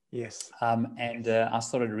Secrets. Yes. And I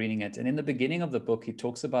started reading it. And in the beginning of the book, he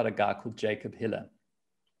talks about a guy called Jacob Hiller.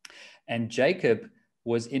 And Jacob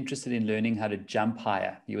was interested in learning how to jump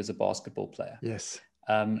higher. He was a basketball player. Yes.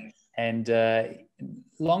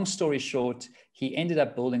 Long story short, he ended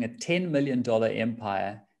up building a $10 million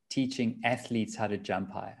empire teaching athletes how to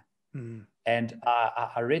jump higher. And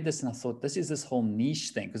I read this and I thought, this is this whole niche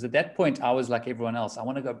thing. Because at that point, I was like everyone else. I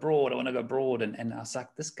want to go broad. And I was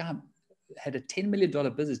like, this guy had a $10 million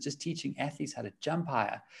business just teaching athletes how to jump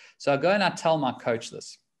higher. So I go and I tell my coach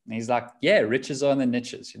this. And he's like, yeah, riches are in the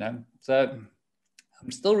niches, So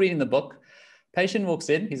I'm still reading the book. Patient walks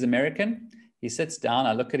in. He's American. He sits down.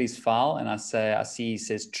 I look at his file and I see he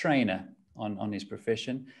says trainer on his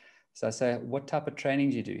profession. So I say, what type of training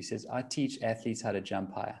do you do? He says, I teach athletes how to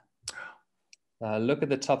jump higher. So I look at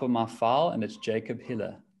the top of my file and it's Jacob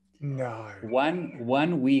Hiller. No.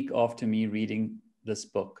 One week after me reading this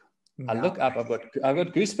book, I look up, I've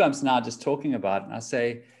got goosebumps now just talking about it. And I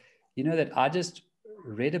say, that I just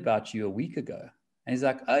read about you a week ago. And he's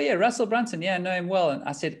like, oh yeah, Russell Brunson. Yeah, I know him well. And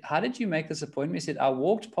I said, how did you make this appointment? He said, I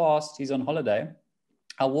walked past, he's on holiday.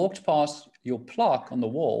 I walked past your plaque on the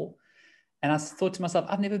wall. And I thought to myself,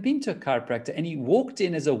 I've never been to a chiropractor. And he walked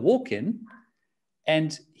in as a walk-in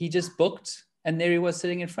and he just booked. And there he was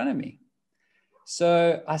sitting in front of me.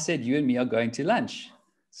 So I said, you and me are going to lunch.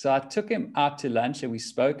 So I took him out to lunch and we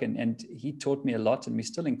spoke and he taught me a lot and we're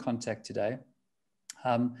still in contact today.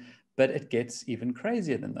 But it gets even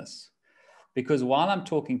crazier than this. Because while I'm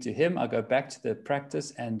talking to him, I go back to the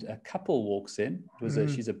practice and a couple walks in.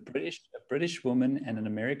 She's a British woman and an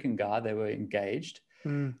American guy. They were engaged.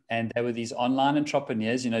 And they were these online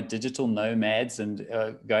entrepreneurs, digital nomads and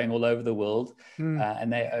going all over the world.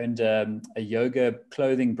 And they owned a yoga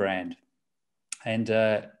clothing brand. And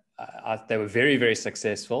they were very, very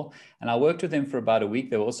successful. And I worked with them for about a week.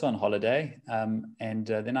 They were also on holiday.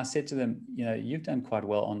 Then I said to them, you've done quite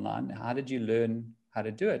well online. How did you learn how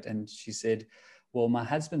to do it? And she said, well, my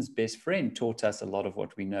husband's best friend taught us a lot of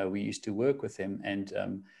what we know. We used to work with him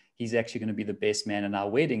and he's actually going to be the best man in our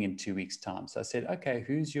wedding in 2 weeks' time. So I said, okay,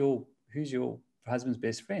 who's your husband's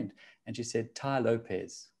best friend? And she said, Tai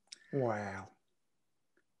Lopez. Wow.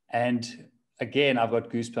 And again, I've got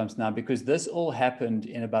goosebumps now because this all happened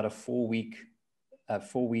in about a 4-week a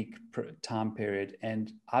 4-week time period.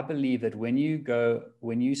 And I believe that when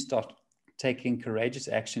you start taking courageous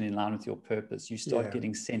action in line with your purpose, you start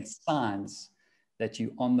getting sent signs that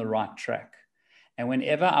you're on the right track. And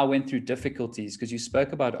whenever I went through difficulties, because you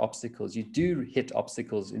spoke about obstacles, you do hit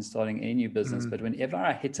obstacles in starting any new business. But whenever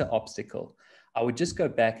I hit an obstacle, I would just go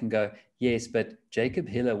back and go, yes, but Jacob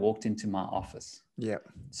Hiller walked into my office. Yeah.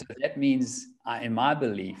 So that means, in my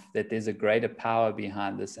belief, that there's a greater power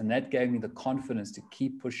behind this. And that gave me the confidence to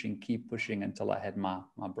keep pushing until I had my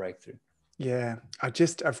breakthrough. Yeah.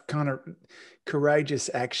 I've kind of courageous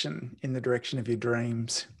action in the direction of your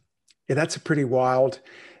dreams. Yeah, that's a pretty wild,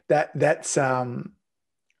 that's a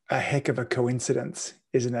heck of a coincidence,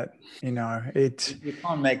 isn't it? You know, you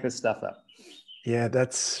can't make this stuff up. Yeah,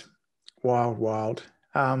 that's wild.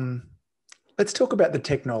 Let's talk about the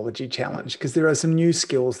technology challenge, because there are some new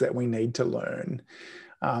skills that we need to learn.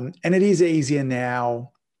 And it is easier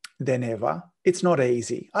now than ever. It's not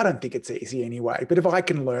easy. I don't think it's easy anyway. But if I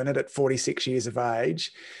can learn it at 46 years of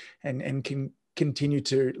age and can continue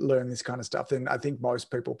to learn this kind of stuff, then I think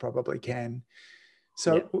most people probably can.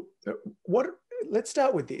 So let's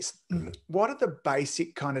start with this. What are the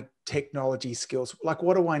basic kind of technology skills? Like,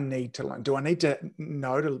 what do I need to learn? Do I need to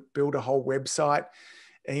know to build a whole website,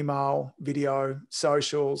 email, video,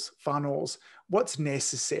 socials, funnels? What's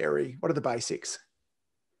necessary? What are the basics?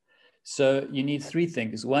 So you need 3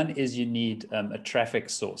 things. One is you need a traffic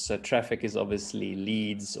source. So traffic is obviously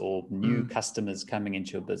leads or new customers coming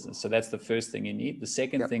into your business. So that's the first thing you need. The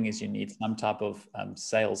second thing is you need some type of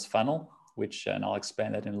sales funnel, and I'll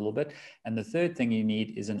explain that in a little bit. And the third thing you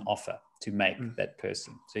need is an offer to make that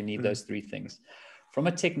person. So you need those 3 things. From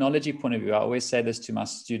a technology point of view, I always say this to my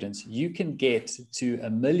students: you can get to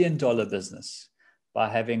 $1 million business by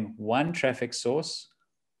having 1 traffic source,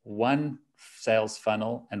 1 sales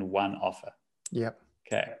funnel, and 1 offer. Yep.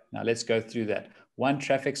 Okay. Now let's go through that. 1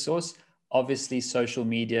 traffic source. Obviously, social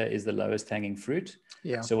media is the lowest hanging fruit.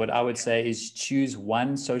 Yeah. So what I would say is choose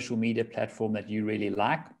 1 social media platform that you really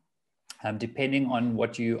like. Depending on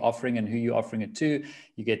what you're offering and who you're offering it to,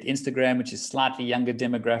 you get Instagram, which is slightly younger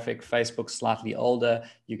demographic, Facebook, slightly older.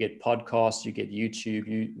 You get podcasts, you get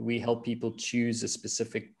YouTube. We help people choose a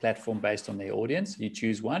specific platform based on their audience. You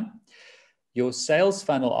choose 1. Your sales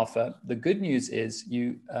funnel offer, the good news is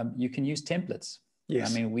you can use templates.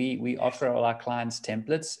 Yes. I mean, we offer all our clients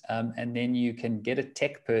templates, and then you can get a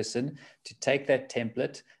tech person to take that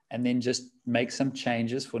template and then just make some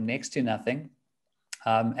changes for next to nothing.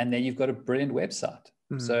 And then you've got a brilliant website.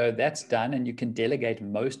 So that's done, and you can delegate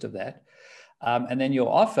most of that. And then your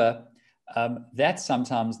offer, that's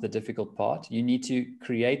sometimes the difficult part. You need to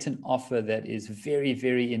create an offer that is very,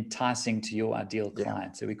 very enticing to your ideal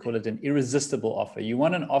client. So we call it an irresistible offer. You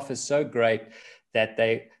want an offer so great that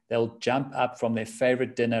they'll jump up from their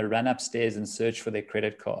favorite dinner, run upstairs and search for their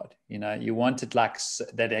credit card. You know, you want it like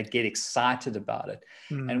that they get excited about it.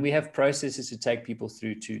 And we have processes to take people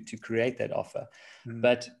through to create that offer.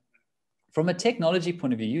 But from a technology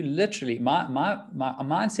point of view, you literally, my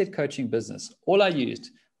mindset coaching business, all I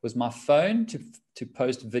used was my phone to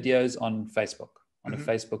post videos on Facebook, on a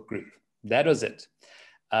Facebook group. That was it.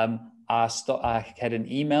 I had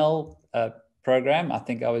an email program. I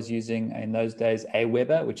think I was using in those days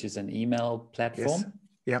Aweber, which is an email platform.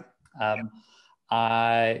 Yes. Yep.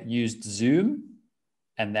 I used Zoom,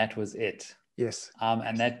 and that was it. Yes.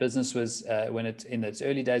 And that business was in its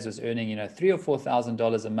early days was earning $3,000 or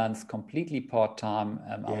 $4,000 a month, completely part time.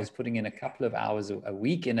 I was putting in a couple of hours a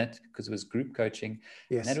week in it because it was group coaching.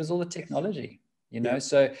 Yes. And that was all the technology.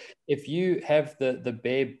 So if you have the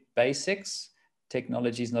bare basics,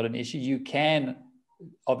 technology is not an issue. You can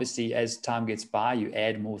obviously, as time gets by, you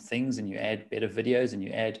add more things and you add better videos and you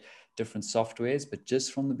add different softwares, but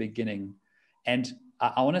just from the beginning. And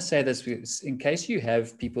I want to say this because in case you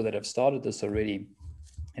have people that have started this already,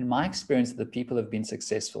 in my experience, the people have been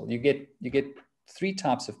successful. You get 3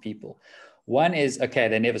 types of people. One is, okay,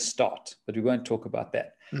 they never start, but we won't talk about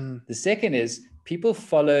that. The second is people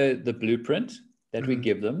follow the blueprint that we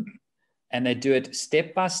give them, and they do it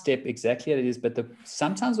step by step, exactly as it is. But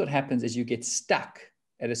sometimes what happens is you get stuck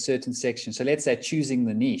at a certain section. So let's say choosing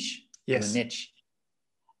the niche, or the niche.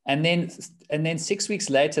 And then 6 weeks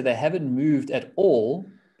later, they haven't moved at all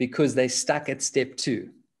because they're stuck at step 2.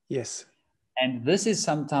 Yes. And this is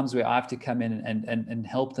sometimes where I have to come in and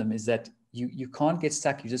help them, is that you can't get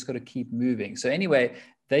stuck. You just got to keep moving. So anyway,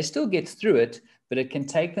 they still get through it, but it can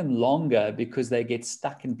take them longer because they get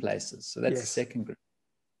stuck in places. So that's the second group.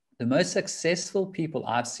 The most successful people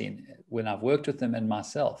I've seen when I've worked with them and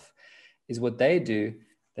myself is what they do.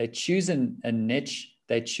 They choose a niche,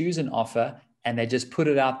 they choose an offer, and they just put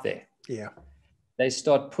it out there. Yeah. They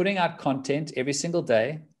start putting out content every single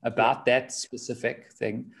day about that specific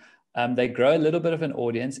thing. They grow a little bit of an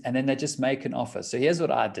audience, and then they just make an offer. So here's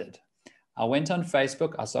what I did. I went on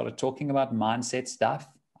Facebook. I started talking about mindset stuff.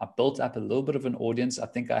 I built up a little bit of an audience. I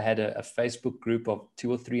think I had a Facebook group of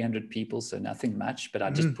 200 or 300 people, so nothing much, but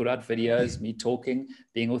I just put out videos, me talking,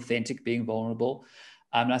 being authentic, being vulnerable.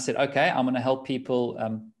 And I said, okay, I'm going to help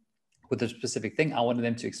people with a specific thing. I wanted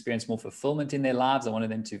them to experience more fulfillment in their lives. I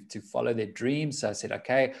wanted them to follow their dreams. So I said,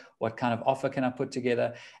 okay, what kind of offer can I put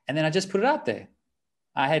together? And then I just put it out there.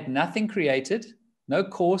 I had nothing created, no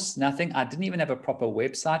course, nothing. I didn't even have a proper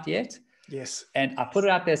website yet. Yes. And I put it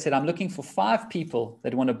out there, said, I'm looking for 5 people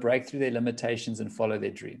that want to break through their limitations and follow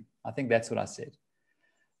their dream. I think that's what I said.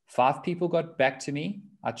 5 people got back to me.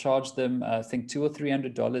 I charged them, I think $200 or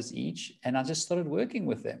 $300 each. And I just started working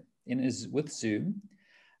with them with Zoom.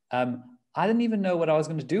 I didn't even know what I was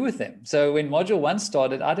going to do with them. So when module 1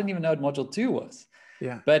 started, I didn't even know what module 2 was.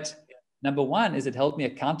 Yeah. But number 1 is it held me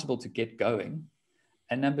accountable to get going.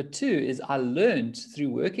 And number 2 is I learned through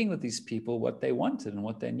working with these people what they wanted and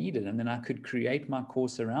what they needed. And then I could create my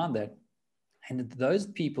course around that. And those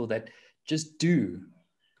people that just do,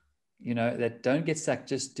 that don't get stuck,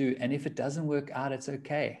 just do. And if it doesn't work out, it's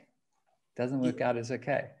okay. Doesn't work out, it's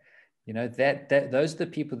okay. Those are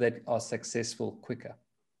the people that are successful quicker.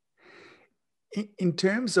 In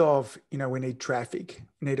terms of, we need traffic,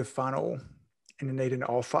 we need a funnel, and we need an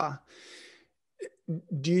offer.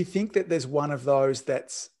 Do you think that there's one of those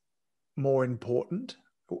that's more important?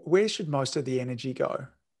 Where should most of the energy go?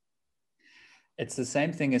 It's the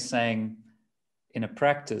same thing as saying in a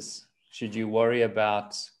practice, should you worry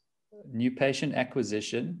about new patient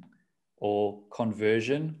acquisition or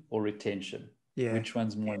conversion or retention? Yeah. Which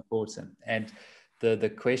one's more important? And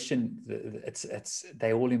the question,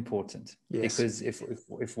 they're all important. Yes. Because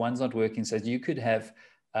if one's not working, so you could have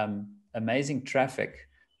amazing traffic,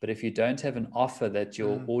 but if you don't have an offer that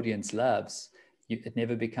your audience loves, it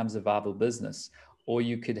never becomes a viable business. Or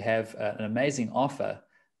you could have an amazing offer,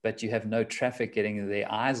 but you have no traffic getting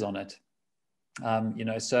their eyes on it.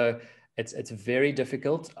 So it's very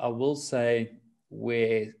difficult. I will say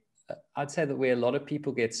I'd say that where a lot of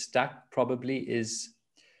people get stuck probably is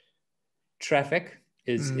traffic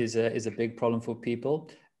is a big problem for people.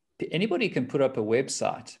 Anybody can put up a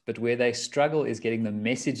website, but where they struggle is getting the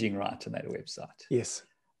messaging right on that website. Yes.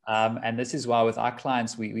 And this is why with our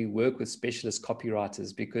clients, we work with specialist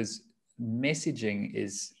copywriters, because messaging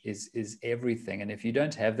is everything. And if you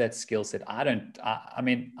don't have that skill set, I'm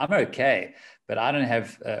okay, but I don't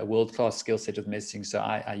have a world-class skill set with messaging. So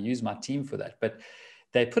I use my team for that. But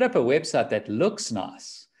they put up a website that looks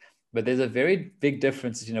nice, but there's a very big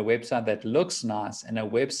difference between a website that looks nice and a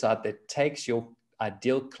website that takes your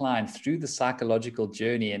ideal client through the psychological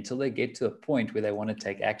journey until they get to a point where they want to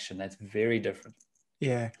take action. That's very different.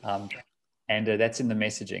 Yeah. And that's in the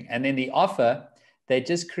messaging. And then the offer, they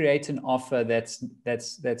just create an offer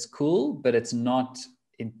that's cool, but it's not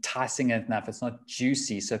enticing enough. It's not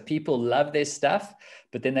juicy. So people love their stuff,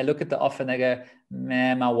 but then they look at the offer and they go,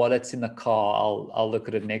 man, my wallet's in the car. I'll look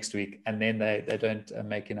at it next week. And then they don't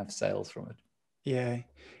make enough sales from it. Yeah.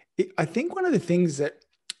 I think one of the things that,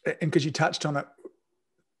 and because you touched on it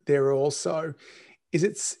there also,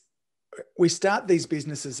 is we start these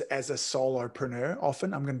businesses as a solopreneur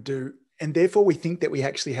often. And therefore we think that we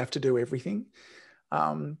actually have to do everything.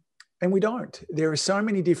 And we don't. There are so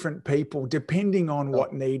many different people depending on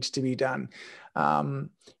what needs to be done.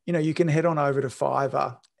 You can head on over to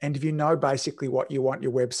Fiverr, and if you know basically what you want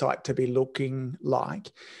your website to be looking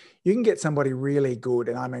like, you can get somebody really good,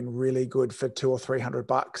 and I mean really good, for $200 or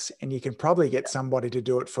 $300, and you can probably get somebody to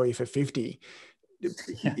do it for you for 50.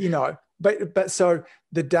 But so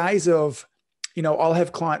the days of, I'll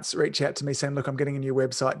have clients reach out to me saying, look, I'm getting a new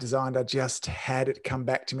website designed. I just had it come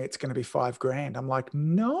back to me. It's going to be $5,000. I'm like,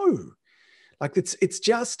 no, like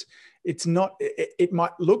it's not, it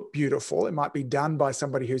might look beautiful. It might be done by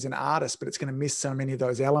somebody who's an artist, but it's going to miss so many of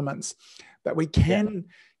those elements. But we can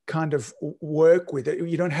kind of work with it.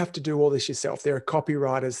 You don't have to do all this yourself. There are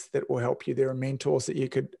copywriters that will help you. There are mentors that you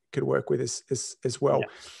could work with as well.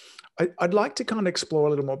 Yeah. I'd like to kind of explore a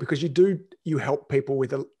little more, because you help people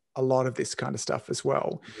with a lot of this kind of stuff as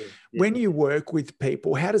well. Yeah. When you work with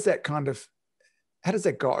people, how does that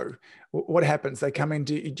go? What happens? They come in,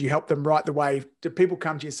 do you help them right the way? Do people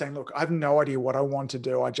come to you saying, look, I have no idea what I want to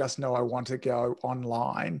do. I just know I want to go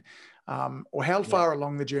online. Or how far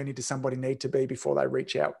along the journey does somebody need to be before they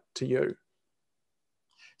reach out to you?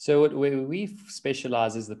 So where we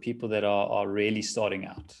specialize is the people that are really starting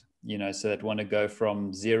out. so that want to go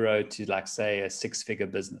from zero to, like, say, a 6-figure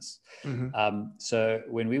business. So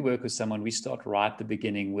when we work with someone, we start right at the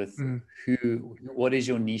beginning with what is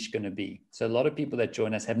your niche going to be? So a lot of people that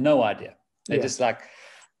join us have no idea. They're just like,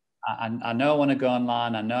 I know I want to go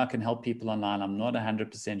online. I know I can help people online. I'm not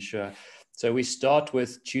 100% sure. So we start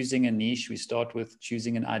with choosing a niche. We start with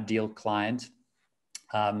choosing an ideal client.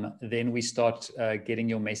 Then we start getting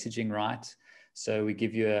your messaging right. So we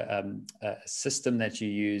give you a system that you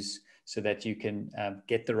use so that you can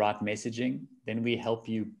get the right messaging. Then we help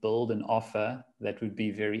you build an offer that would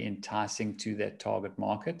be very enticing to that target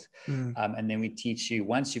market. And then we teach you,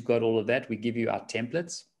 once you've got all of that, we give you our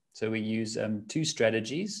templates. So we use 2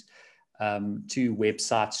 strategies, 2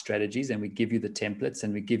 website strategies, and we give you the templates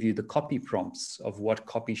and we give you the copy prompts of what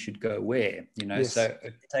copy should go where, so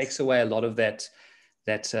it takes away a lot of that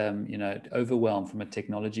overwhelm from a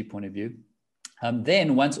technology point of view.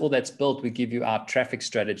 Then once all that's built, we give you our traffic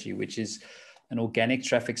strategy, which is an organic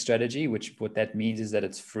traffic strategy, which what that means is that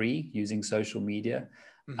it's free using social media.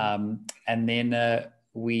 And then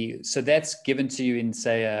so that's given to you in,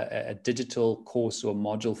 say, a digital course or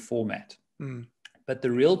module format. But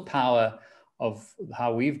the real power of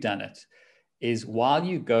how we've done it is, while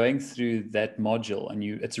you're going through that module, and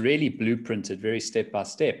it's really blueprinted, very step by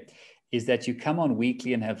step, is that you come on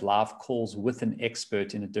weekly and have live calls with an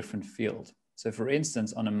expert in a different field. So for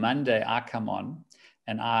instance, on a Monday, I come on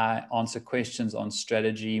and I answer questions on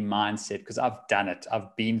strategy, mindset, because I've done it.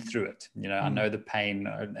 I've been through it. I know the pain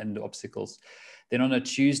and the obstacles. Then on a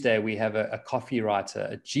Tuesday, we have a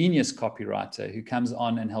copywriter, a genius copywriter, who comes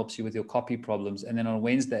on and helps you with your copy problems. And then on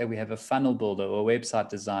Wednesday, we have a funnel builder or a website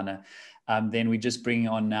designer. Then we just bring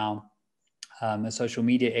on now a social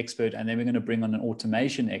media expert, and then we're going to bring on an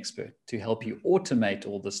automation expert to help you automate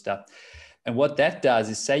all the stuff. And what that does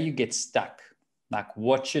is, say you get stuck, like,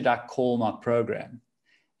 what should I call my program?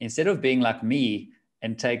 Instead of being like me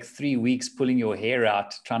and take 3 weeks pulling your hair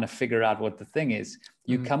out, trying to figure out what the thing is,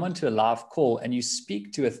 you come onto a live call and you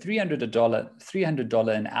speak to a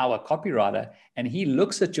 $300 an hour copywriter, and he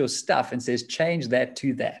looks at your stuff and says, change that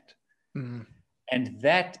to that. And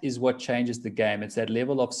that is what changes the game. It's that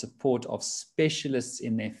level of support of specialists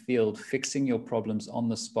in their field, fixing your problems on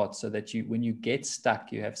the spot, so that when you get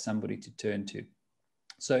stuck, you have somebody to turn to.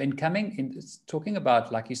 So talking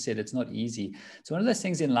about, like you said, it's not easy. It's one of those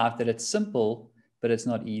things in life that it's simple, but it's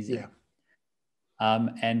not easy.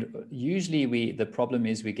 And usually the problem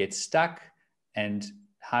is we get stuck, and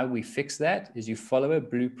how we fix that is you follow a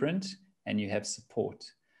blueprint and you have support.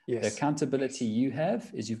 The accountability you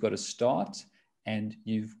have is you've got to start, and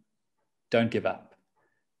you don't give up.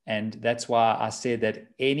 And that's why I said that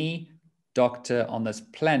any doctor on this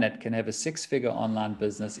planet can have a 6-figure online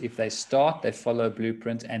business if they start, they follow a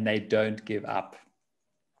blueprint, and they don't give up.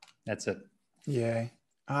 That's it. Yeah.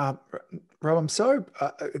 Rob, I'm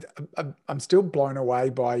still blown away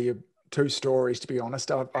by your 2 stories, to be honest.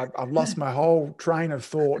 I've lost my whole train of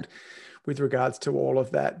thought with regards to all of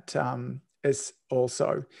that. As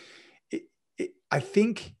also, I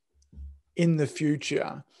think in the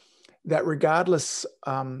future that regardless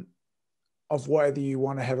of whether you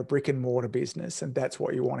want to have a brick and mortar business and that's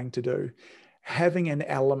what you're wanting to do, having an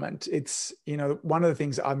element, it's, one of the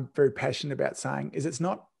things I'm very passionate about saying is, it's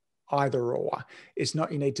not either or. It's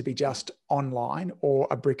not, you need to be just online or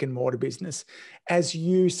a brick and mortar business. As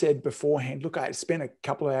you said beforehand, look, I spent a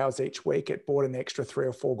couple of hours each week. It brought an extra 3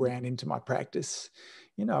 or 4 grand into my practice,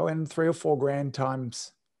 and 3 or 4 grand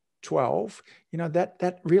times 12,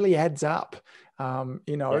 that really adds up.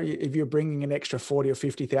 If you're bringing an extra $40,000 or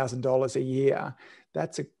 $50,000 a year,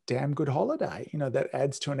 that's a damn good holiday. That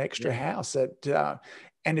adds to an extra house.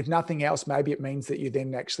 And if nothing else, maybe it means that you're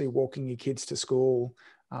then actually walking your kids to school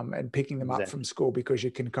and picking them up from school, because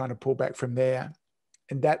you can kind of pull back from there.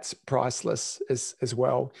 And that's priceless as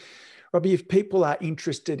well. Robbie, if people are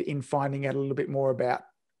interested in finding out a little bit more about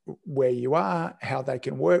where you are, how they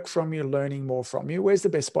can work from you, learning more from you, where's the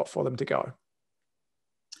best spot for them to go?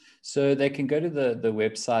 So they can go to the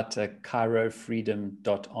website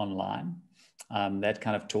chirofreedom.online. That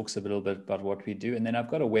kind of talks a little bit about what we do. And then I've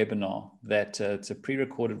got a webinar that it's a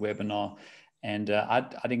pre-recorded webinar. And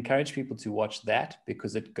I'd encourage people to watch that,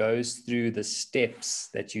 because it goes through the steps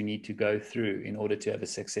that you need to go through in order to have a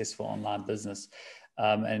successful online business.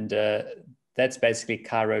 That's basically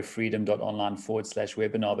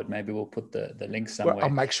chirofreedom.online/webinar, but maybe we'll put the link somewhere. Well,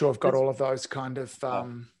 I'll make sure I've got all of those kind of...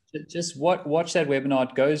 Just watch that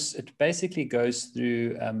webinar. It basically goes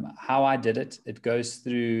through how I did it. It goes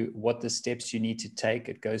through what the steps you need to take.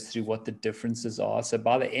 It goes through what the differences are. So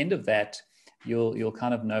by the end of that, you'll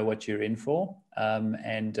kind of know what you're in for,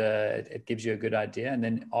 and it gives you a good idea. And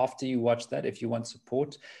then after you watch that, if you want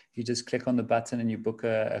support, you just click on the button and you book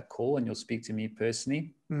a call, and you'll speak to me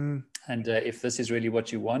personally. And if this is really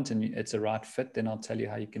what you want and it's a right fit, then I'll tell you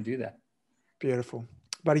how you can do that. Beautiful.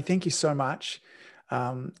 Buddy, thank you so much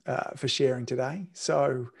for sharing today.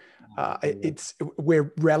 So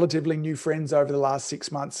we're relatively new friends over the last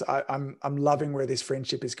 6 months. I'm loving where this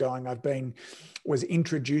friendship is going. Was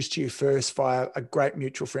introduced to you first via a great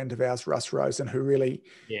mutual friend of ours, Russ Rosen, who really,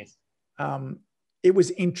 yes. It was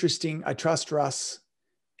interesting. I trust Russ,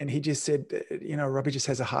 and he just said, Robbie just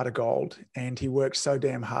has a heart of gold, and he worked so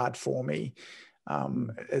damn hard for me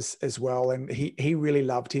as well. And he really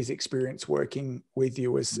loved his experience working with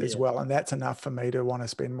you as well. And that's enough for me to want to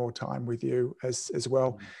spend more time with you as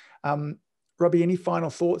well. Robbie, any final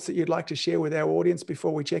thoughts that you'd like to share with our audience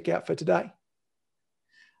before we check out for today?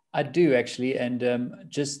 I do, actually. And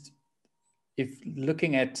just if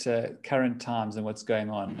looking at current times and what's going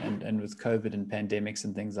on and with COVID and pandemics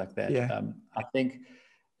and things like that, I think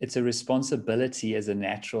it's a responsibility as a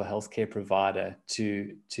natural healthcare provider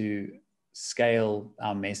to scale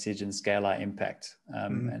our message and scale our impact.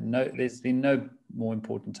 And there's been no more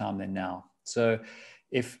important time than now. So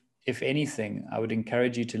if anything, I would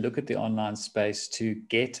encourage you to look at the online space to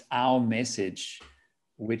get our message,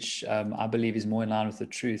 which I believe is more in line with the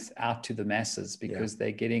truth, out to the masses, because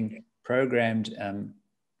they're getting programmed.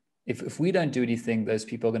 If we don't do anything, those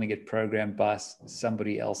people are going to get programmed by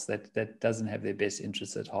somebody else that doesn't have their best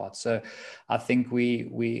interests at heart. So I think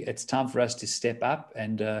it's time for us to step up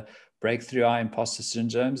and break through our imposter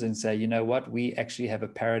syndromes and say, you know what, we actually have a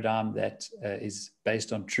paradigm that is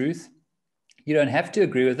based on truth. You don't have to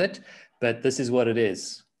agree with it, but this is what it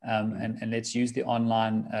is. And let's use the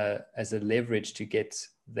online as a leverage to get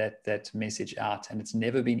that message out. And it's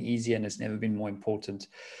never been easier, and it's never been more important.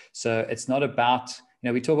 So it's not about,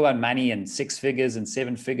 we talk about money and 6 figures and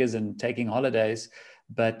 7 figures and taking holidays,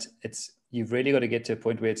 but you've really got to get to a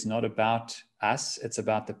point where it's not about us. It's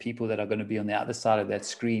about the people that are going to be on the other side of that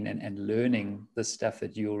screen and learning the stuff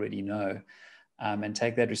that you already know, and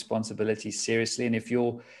take that responsibility seriously. And if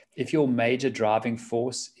your major driving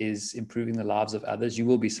force is improving the lives of others, you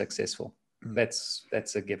will be successful.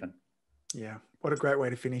 That's a given. Yeah. What a great way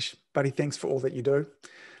to finish. Buddy, thanks for all that you do.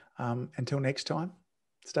 Until next time,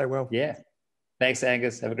 stay well. Yeah. Thanks,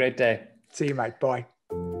 Angus. Have a great day. See you, mate. Bye.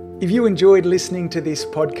 If you enjoyed listening to this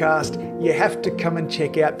podcast, you have to come and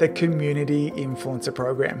check out the Community Influencer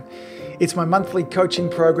Program. It's my monthly coaching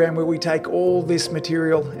program where we take all this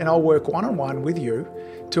material and I'll work one-on-one with you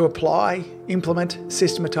to apply, implement,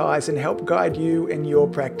 systematize, and help guide you and your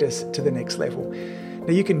practice to the next level.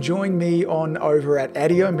 Now you can join me over at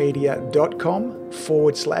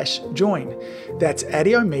adiomedia.com/join. That's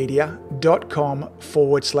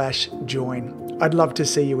adiomedia.com/join. I'd love to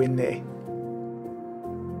see you in there.